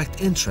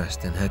direct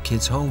interest in her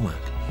kids' homework.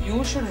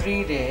 You should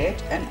read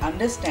it and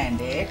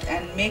understand it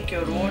and make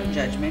your own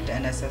judgment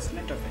and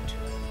assessment of it.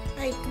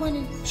 Right, come on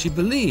in. She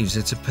believes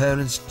it's a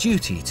parent's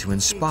duty to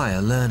inspire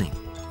learning.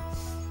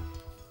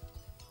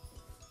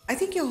 I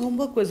think your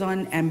homework was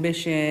on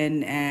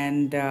ambition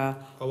and... oh,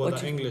 well,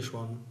 the English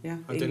one? Yeah,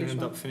 I didn't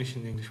end up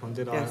finishing the English one,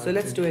 did I? Yeah, so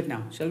let's do it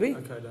now, shall we?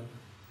 Okay, then.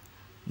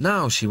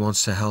 Now she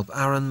wants to help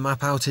Aaron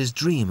map out his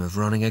dream of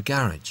running a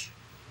garage.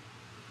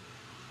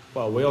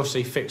 Well, we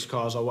obviously fix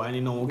cars like what any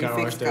normal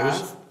garage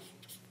does.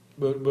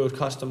 We'll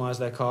customise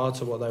their car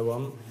to what they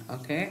want.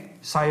 Okay.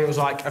 Say it was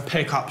like a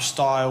pickup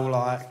style,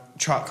 like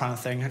truck kind of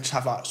thing. Just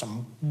have like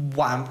some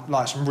wham,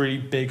 like some really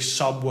big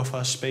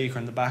subwoofer speaker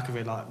in the back of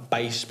it, like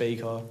bass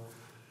speaker.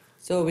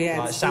 So we had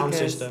like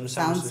speakers,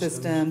 sound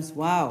systems.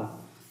 Wow.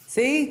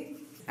 See?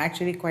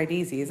 Actually quite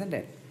easy, isn't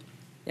it?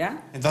 Yeah?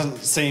 It doesn't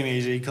seem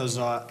easy because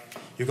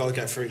you've got to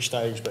get through each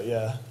stage, but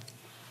yeah.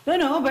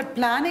 No, but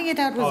planning it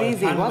out was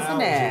easy,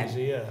 wasn't it? Was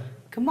easy, yeah.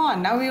 Come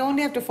on, now we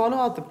only have to follow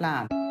out the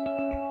plan.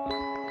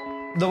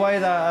 The way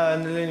that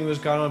Nalini was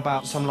going on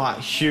about some like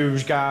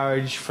huge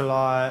garage for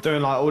like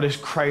doing like all this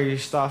crazy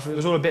stuff, it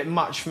was all a bit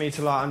much for me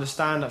to like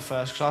understand at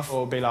first because I thought it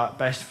would be like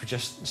best if we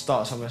just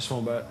start somewhere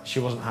small, but she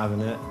wasn't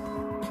having it.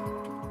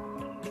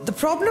 The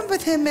problem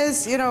with him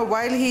is, you know,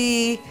 while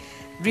he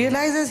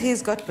realizes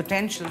he's got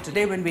potential,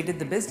 today when we did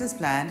the business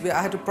plan,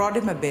 I had to prod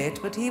him a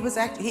bit, but he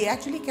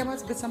actually came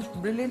up with some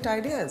brilliant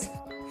ideas.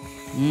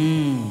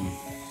 And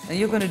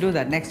you're going to do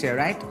that next year,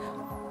 right?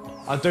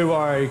 I do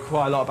worry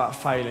quite a lot about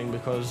failing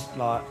because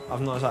like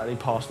I've not exactly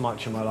passed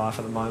much in my life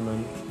at the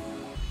moment.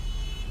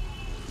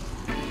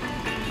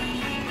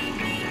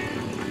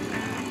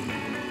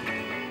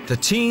 The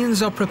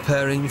teens are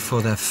preparing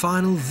for their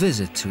final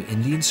visit to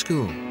Indian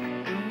school.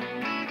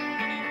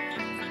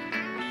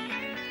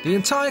 The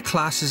entire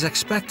class is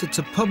expected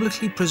to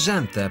publicly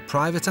present their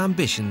private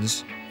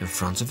ambitions in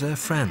front of their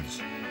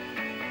friends.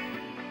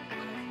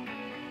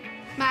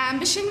 My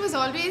ambition was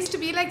always to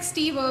be like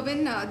Steve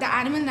Irwin, the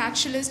animal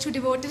naturalist who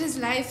devoted his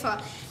life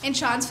in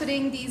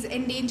transferring these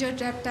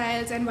endangered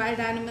reptiles and wild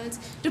animals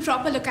to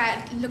proper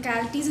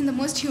localities in the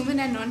most human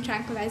and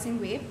non-tranquilizing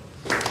way.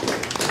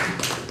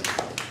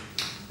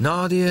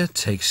 Nadia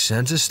takes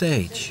centre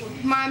stage.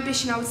 My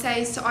ambition, I would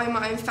say, is to own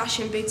my own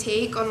fashion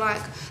boutique on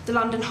like the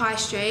London High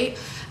Street.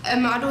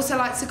 I'd also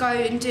like to go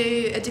and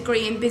do a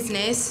degree in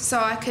business so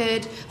I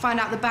could find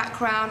out the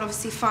background,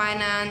 obviously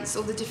finance,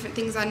 all the different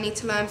things I need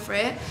to learn for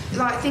it.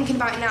 Like thinking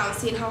about it now and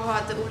seeing how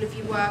hard that all of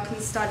you work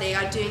and study,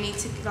 I do need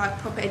to like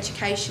proper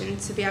education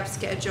to be able to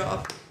get a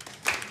job.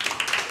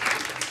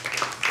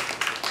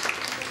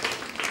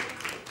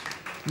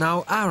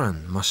 Now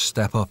Aaron must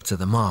step up to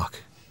the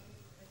mark.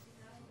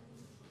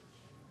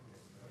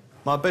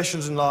 My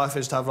ambitions in life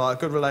is to have like a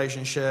good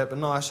relationship, a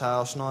nice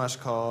house, nice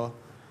car.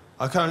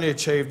 I can only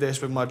achieve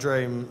this with my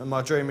dream, and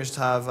my dream is to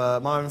have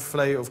my own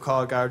fleet of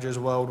car garages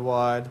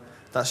worldwide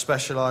that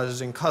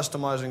specialises in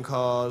customising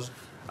cars.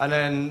 And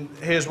then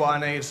here's what I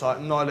need, it's like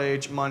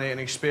knowledge, money and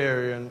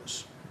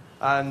experience.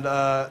 And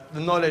the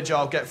knowledge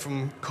I'll get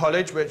from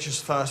college, which is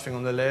the first thing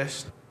on the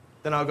list.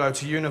 Then I'll go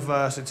to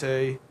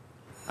university,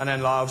 and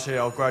then like, obviously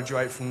I'll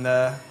graduate from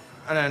there.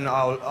 And then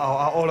I'll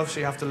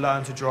obviously have to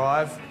learn to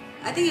drive.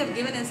 I think you have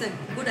given us a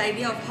good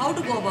idea of how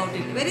to go about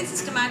it. Very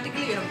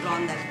systematically you have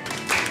drawn that.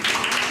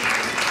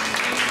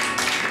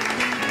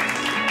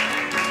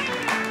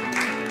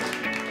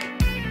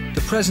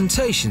 The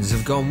presentations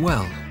have gone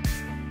well.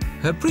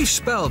 Her brief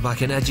spell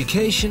back in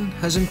education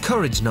has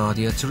encouraged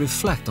Nadia to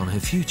reflect on her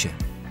future.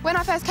 When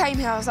I first came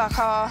here, I was like,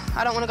 oh,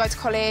 I don't want to go to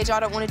college, I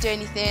don't want to do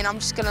anything, I'm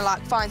just going to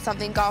like find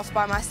something, go off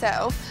by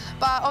myself.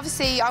 But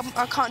obviously, I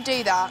can't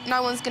do that.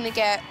 No one's going to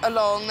get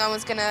along, no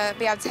one's going to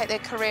be able to take their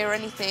career or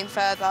anything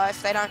further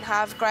if they don't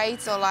have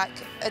grades or like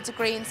a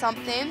degree in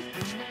something.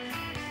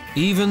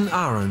 Even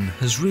Aaron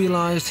has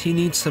realised he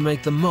needs to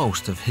make the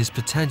most of his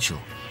potential.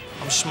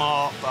 I'm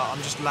smart, but I'm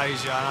just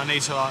lazy, and I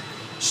need to like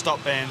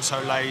stop being so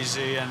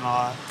lazy and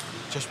like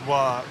just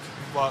work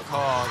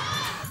hard.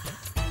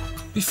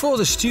 Before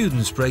the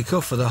students break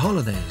up for the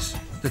holidays,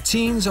 the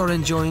teens are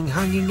enjoying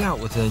hanging out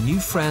with their new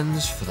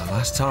friends for the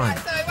last time.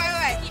 So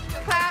wait.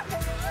 Clap.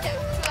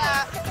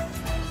 Clap.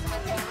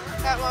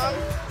 That one.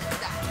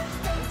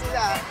 Do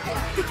that.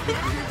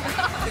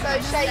 So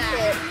shake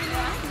it.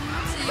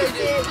 So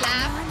do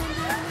clap.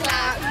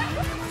 That.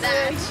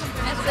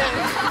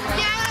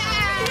 Yeah!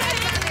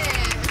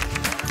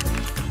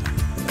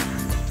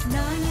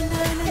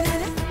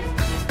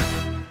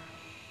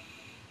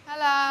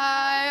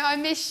 Hello, I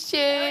missed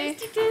you.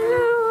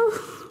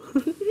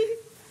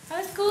 How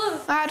was school?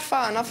 I had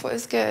fun, I thought it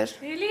was good.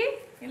 Really?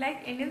 You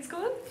like Indian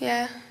school?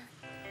 Yeah.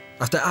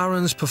 After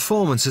Aaron's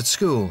performance at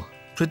school,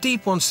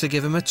 Pradeep wants to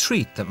give him a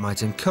treat that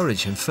might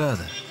encourage him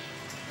further.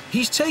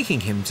 He's taking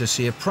him to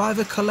see a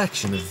private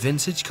collection of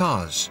vintage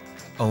cars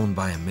owned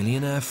by a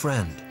millionaire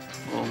friend.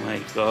 Oh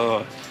my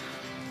God.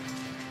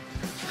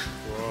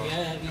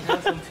 Yeah, we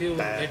have some few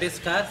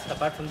latest cars.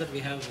 Apart from that, we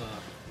have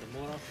the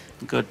more of...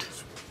 Good.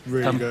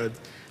 Really good.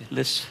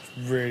 Liz.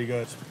 Really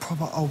good.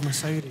 Proper old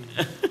Mercedes.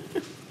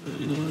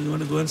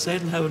 go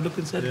inside and have a look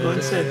inside. Go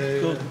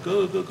inside.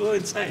 Go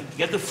inside.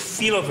 Get the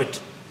feel of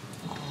it.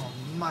 Oh,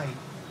 mate.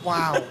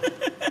 Wow.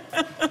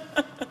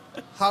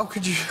 How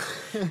could you...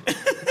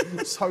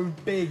 so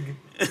big.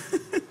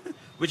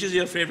 Which is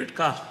your favourite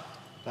car?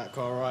 That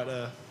car right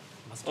there.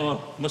 Mustang.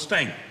 Oh,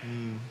 Mustang.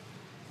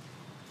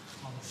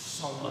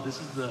 Oh, this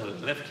is the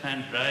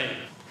left-hand drive.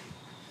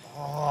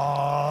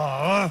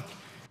 Oh.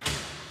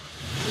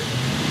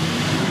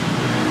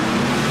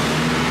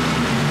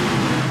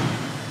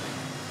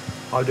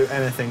 I'll do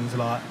anything to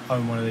like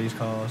own one of these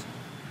cars.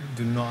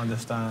 Do not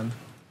understand.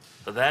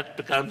 So that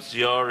becomes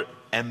your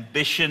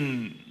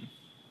ambition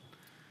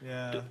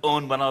to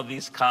own one of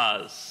these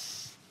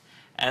cars.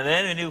 And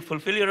then when you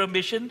fulfill your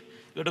ambition,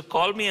 you have to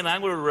call me and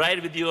I'm going to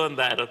ride with you on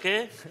that,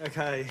 okay?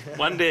 Okay.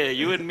 One day,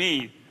 you and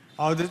me.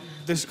 Oh,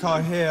 this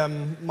car here,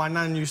 my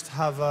nan used to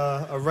have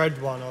a red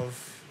one of...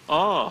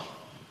 Oh.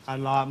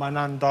 And like my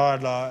nan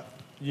died like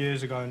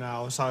years ago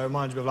now, so it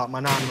reminds me of like my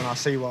nan when I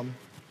see one.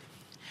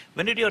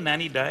 When did your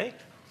nanny die?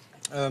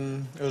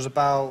 It was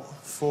about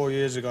 4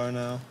 years ago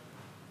now.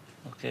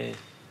 Okay.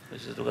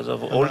 Is it because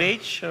of old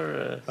age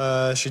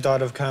or...? She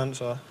died of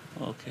cancer.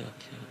 Okay.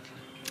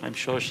 I'm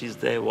sure she's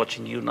there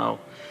watching you now.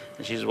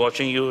 And she's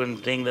watching you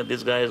and thinking that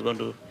this guy is going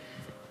to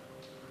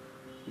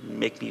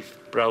make me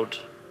proud.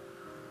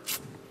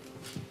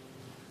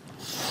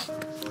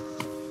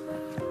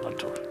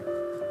 Contour.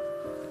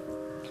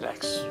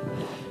 Relax.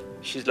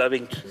 She's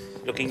loving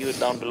looking you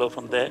down below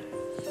from there,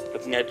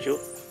 looking at you.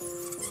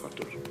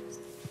 Contour.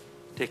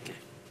 Take care.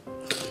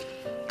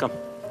 Come.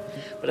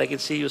 But I can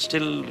see you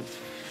still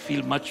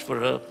feel much for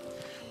her.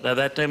 At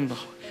that time,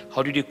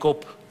 how did you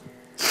cope?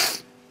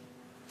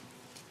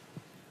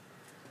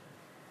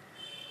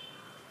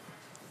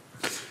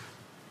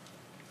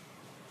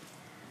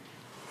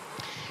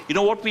 You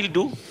know what we'll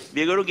do?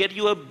 We're going to get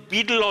you a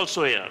beetle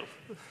also here.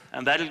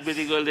 And that'll be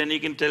the girl, then you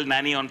can tell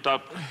Nanny on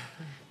top,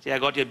 see, I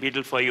got your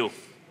beetle for you.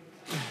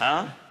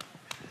 Huh?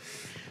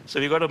 So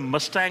we got a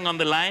Mustang on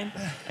the line,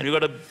 and we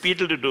got a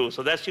beetle to do.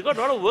 So that's, you got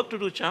a lot of work to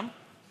do, chum.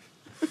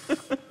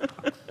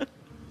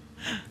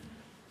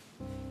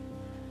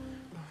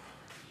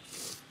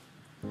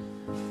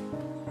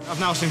 I've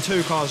now seen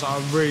two cars that I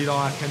really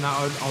like and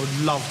that I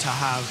would love to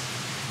have.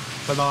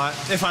 But like,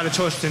 if I had a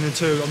choice between the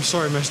two, I'm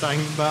sorry, Mustang,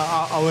 but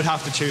I would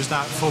have to choose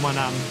that for my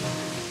nan.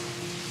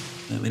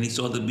 When he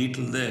saw the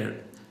beetle there,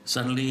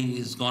 suddenly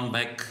he's gone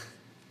back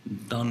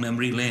down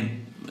memory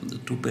lane. When the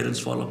two parents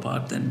fall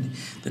apart, then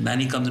the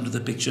nanny comes into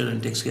the picture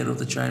and takes care of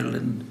the child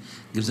and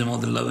gives them all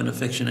the love and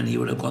affection, and he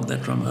would have got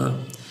that from her.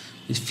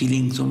 He's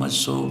feeling so much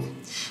so.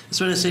 That's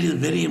why I said he's a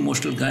very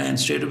emotional guy, and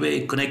straight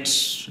away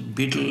connects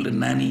beetle and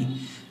nanny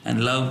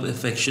and love,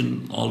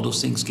 affection, all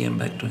those things came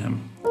back to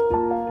him.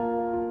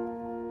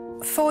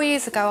 4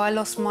 years ago, I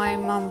lost my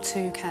mum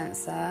to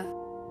cancer.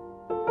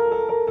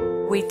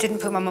 We didn't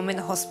put my mum in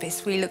the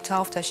hospice. We looked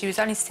after her. She was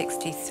only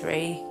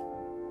 63.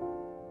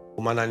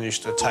 My nan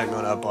used to take me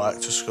on her bike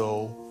to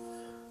school,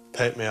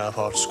 pick me up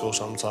after school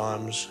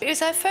sometimes. It was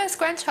her first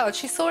grandchild.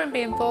 She saw him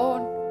being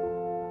born.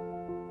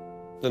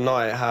 The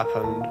night it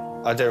happened,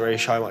 I didn't really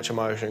show much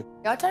emotion.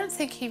 I don't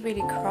think he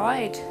really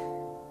cried.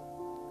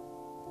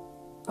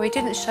 Or he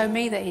didn't show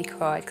me that he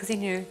cried because he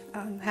knew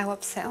how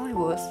upset I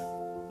was.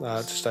 I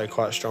had to stay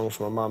quite strong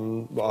for my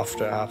mum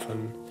after it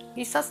happened.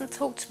 He doesn't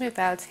talk to me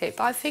about it,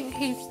 but I think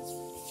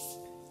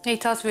he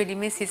does really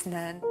miss his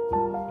nan.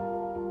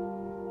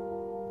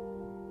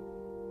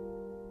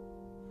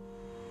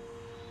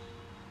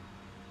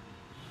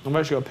 I've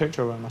actually got a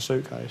picture of her in my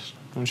suitcase.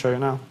 Can I show you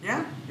now?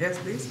 Yeah? Yes,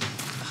 please.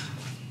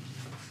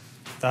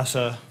 That's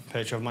a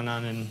picture of my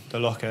nan in the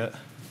locket.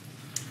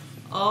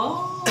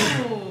 Oh,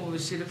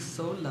 she looks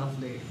so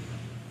lovely.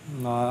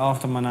 Like,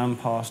 after my nan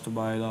passed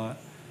away, like,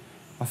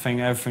 I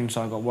think everything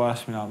sort of got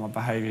worse for me. Like, my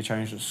behaviour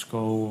changed at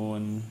school,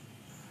 and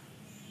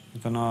I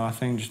don't know. I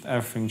think just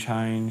everything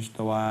changed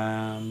the way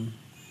I am.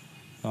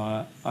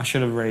 Like, I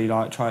should have really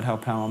tried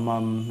helping out my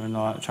mum and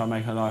try to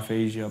make her life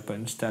easier, but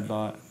instead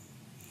I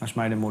just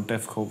made it more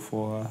difficult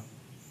for her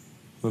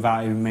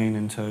without even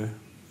meaning to.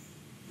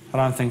 I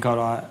don't think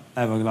I'd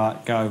ever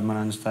go over my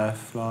nan's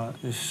death.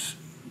 It's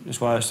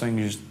one of those things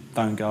you just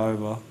don't go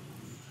over.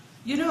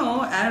 You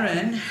know,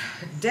 Aaron,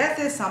 death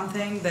is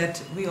something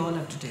that we all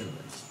have to deal with.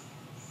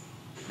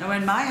 Now,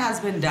 when my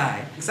husband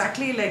died,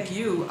 exactly like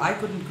you, I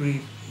couldn't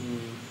grieve.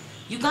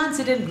 You can't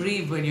sit and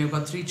grieve when you've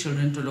got 3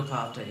 children to look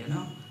after, you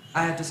know.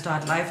 I had to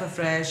start life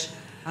afresh.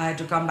 I had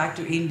to come back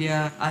to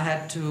India. I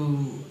had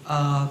to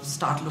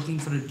start looking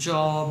for a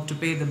job to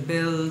pay the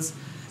bills.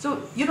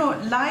 So, you know,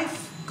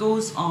 life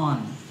goes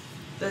on.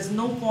 There's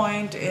no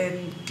point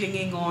in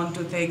clinging on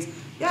to things.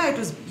 Yeah, it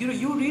was, you know,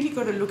 you really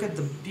got to look at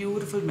the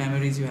beautiful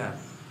memories you have.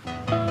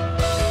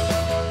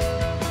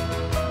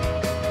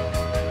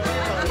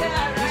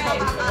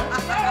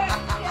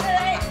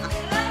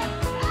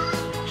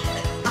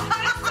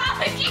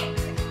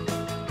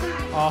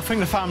 I think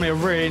the family are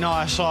really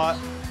nice.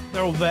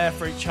 They're all there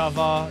for each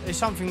other. It's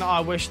something that I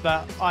wish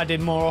that I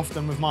did more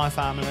often with my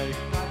family.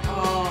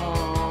 Oh.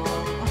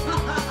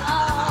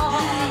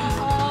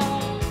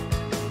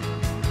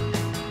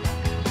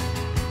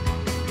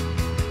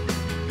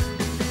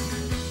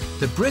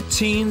 The Brit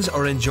teens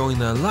are enjoying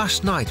their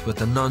last night with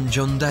the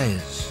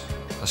Nanjundayas,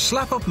 a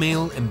slap-up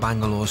meal in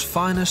Bangalore's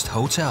finest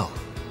hotel.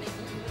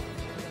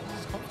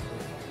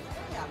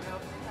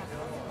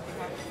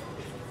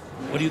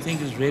 What do you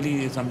think is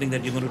really something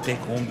that you're going to take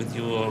home with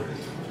you, or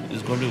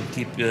is going to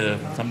keep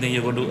something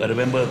you're going to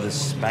remember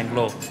this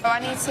Bangalore?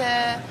 I need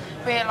to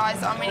realise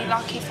that I'm really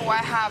lucky for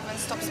what I have and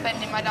stop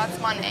spending my dad's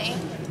money,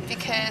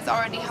 because I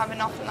already have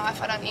enough in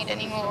life, I don't need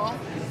any more.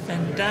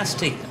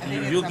 Fantastic.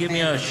 You give me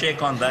a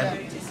shake on that.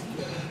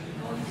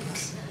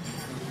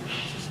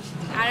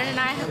 Aaron and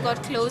I have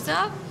got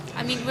closer.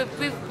 I mean,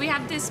 we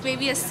have this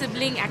maybe a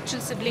actual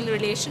sibling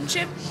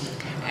relationship,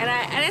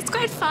 and it's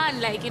quite fun,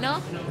 like, you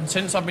know.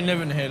 Since I've been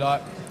living here,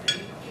 like,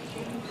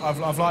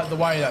 I've liked the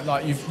way that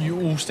like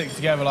you all stick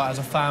together like as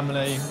a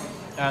family,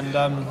 and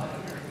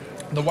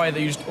the way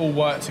that you just all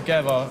work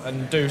together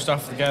and do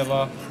stuff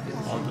together.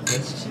 All the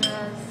best.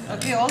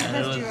 Okay, all the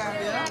best to you,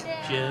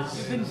 Aaron. Cheers.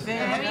 You've been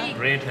very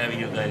great having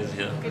you guys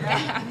here. Good to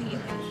have you.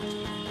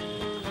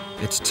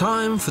 It's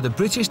time for the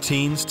British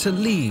teens to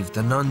leave the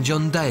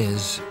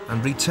Nanjundayas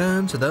and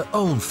return to their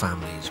own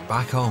families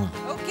back home.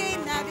 Okay,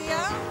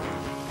 Nadia.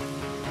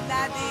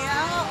 Nadia,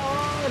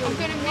 oh, I'm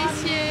gonna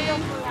miss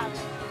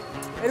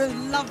you. It was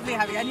lovely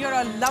having you, and you're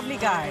a lovely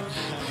guy.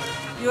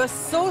 You are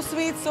so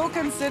sweet, so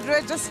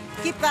considerate. Just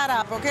keep that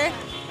up, okay?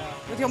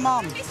 With your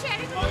mom. Back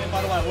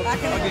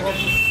in the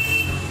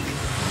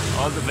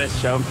All the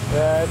best, chum.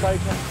 Yeah, take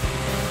care.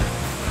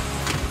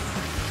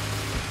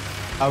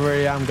 I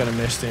really am going to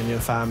miss the Indian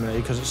family,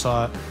 because it's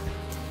like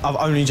I've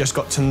only just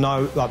got to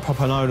know, like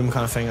proper know them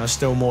kind of thing. There's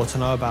still more to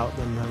know about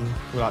them, and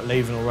we're like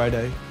leaving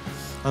already.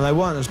 And they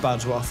weren't as bad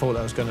as what I thought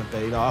they was going to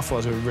be. Like, I thought it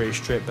was going to be really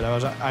strict, but they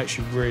was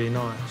actually really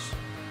nice.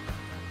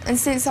 And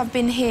since I've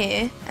been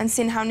here and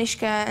seen how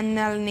Nishka and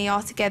Nalini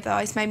are together,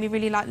 it's made me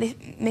really like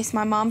miss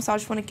my mum, so I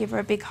just want to give her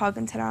a big hug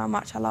and tell her how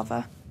much I love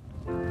her.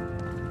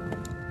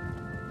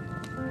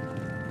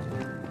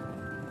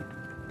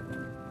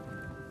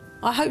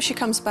 I hope she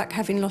comes back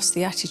having lost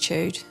the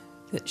attitude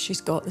that she's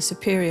got, the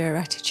superior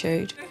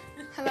attitude.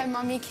 Hello,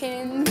 Mummy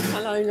Kin.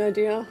 Hello,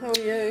 Nadia. How are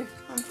you?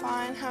 I'm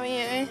fine. How are you?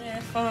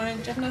 Yeah, fine.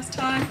 Did you have a nice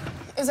time?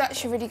 It was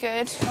actually really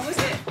good. How was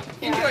it?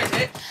 You enjoyed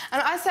it?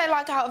 And I say,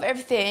 like, out of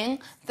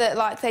everything that,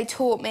 like, they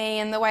taught me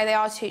and the way they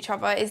are to each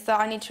other is that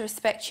I need to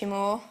respect you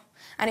more.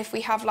 And if we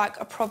have, like,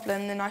 a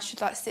problem, then I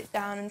should, like, sit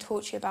down and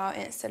talk to you about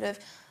it instead of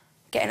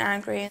getting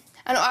angry.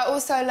 And I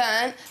also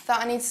learned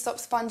that I need to stop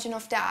sponging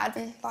off Dad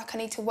and, like, I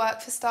need to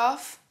work for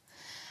stuff.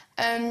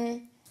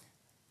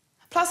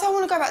 Plus, I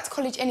want to go back to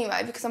college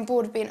anyway because I'm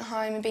bored of being at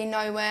home and being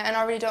nowhere, and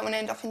I really don't want to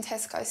end up in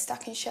Tesco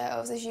stacking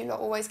shelves, as you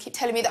lot always keep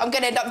telling me that I'm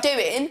going to end up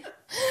doing.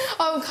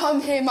 Oh, come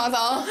here,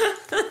 Mother.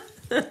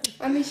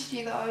 I missed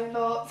you, though,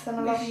 lots, and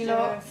I love you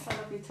lots. I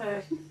love you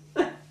too.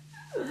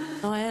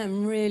 I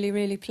am really,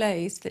 really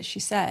pleased that she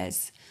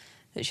says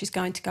that she's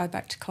going to go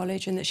back to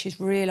college and that she's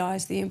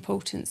realised the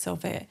importance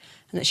of it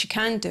and that she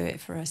can do it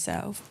for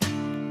herself.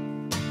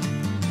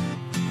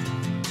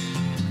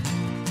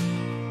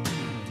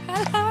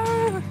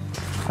 Hello.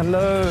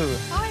 Hello.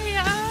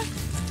 Hiya.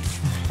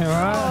 You all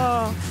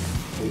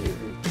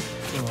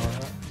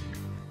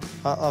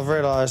right? I've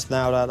realised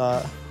now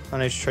that I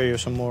need to treat you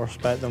with some more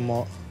respect than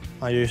what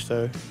I used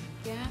to.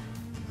 Yeah.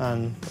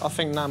 And I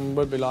think Nam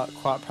would be like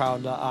quite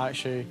proud that I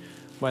actually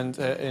went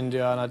to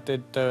India and I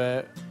did do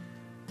it.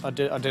 I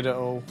did it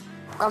all.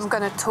 I'm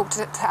going to talk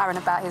to Aaron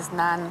about his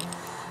nan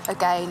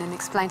again and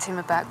explain to him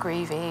about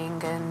grieving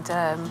and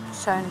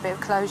showing a bit of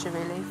closure,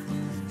 really.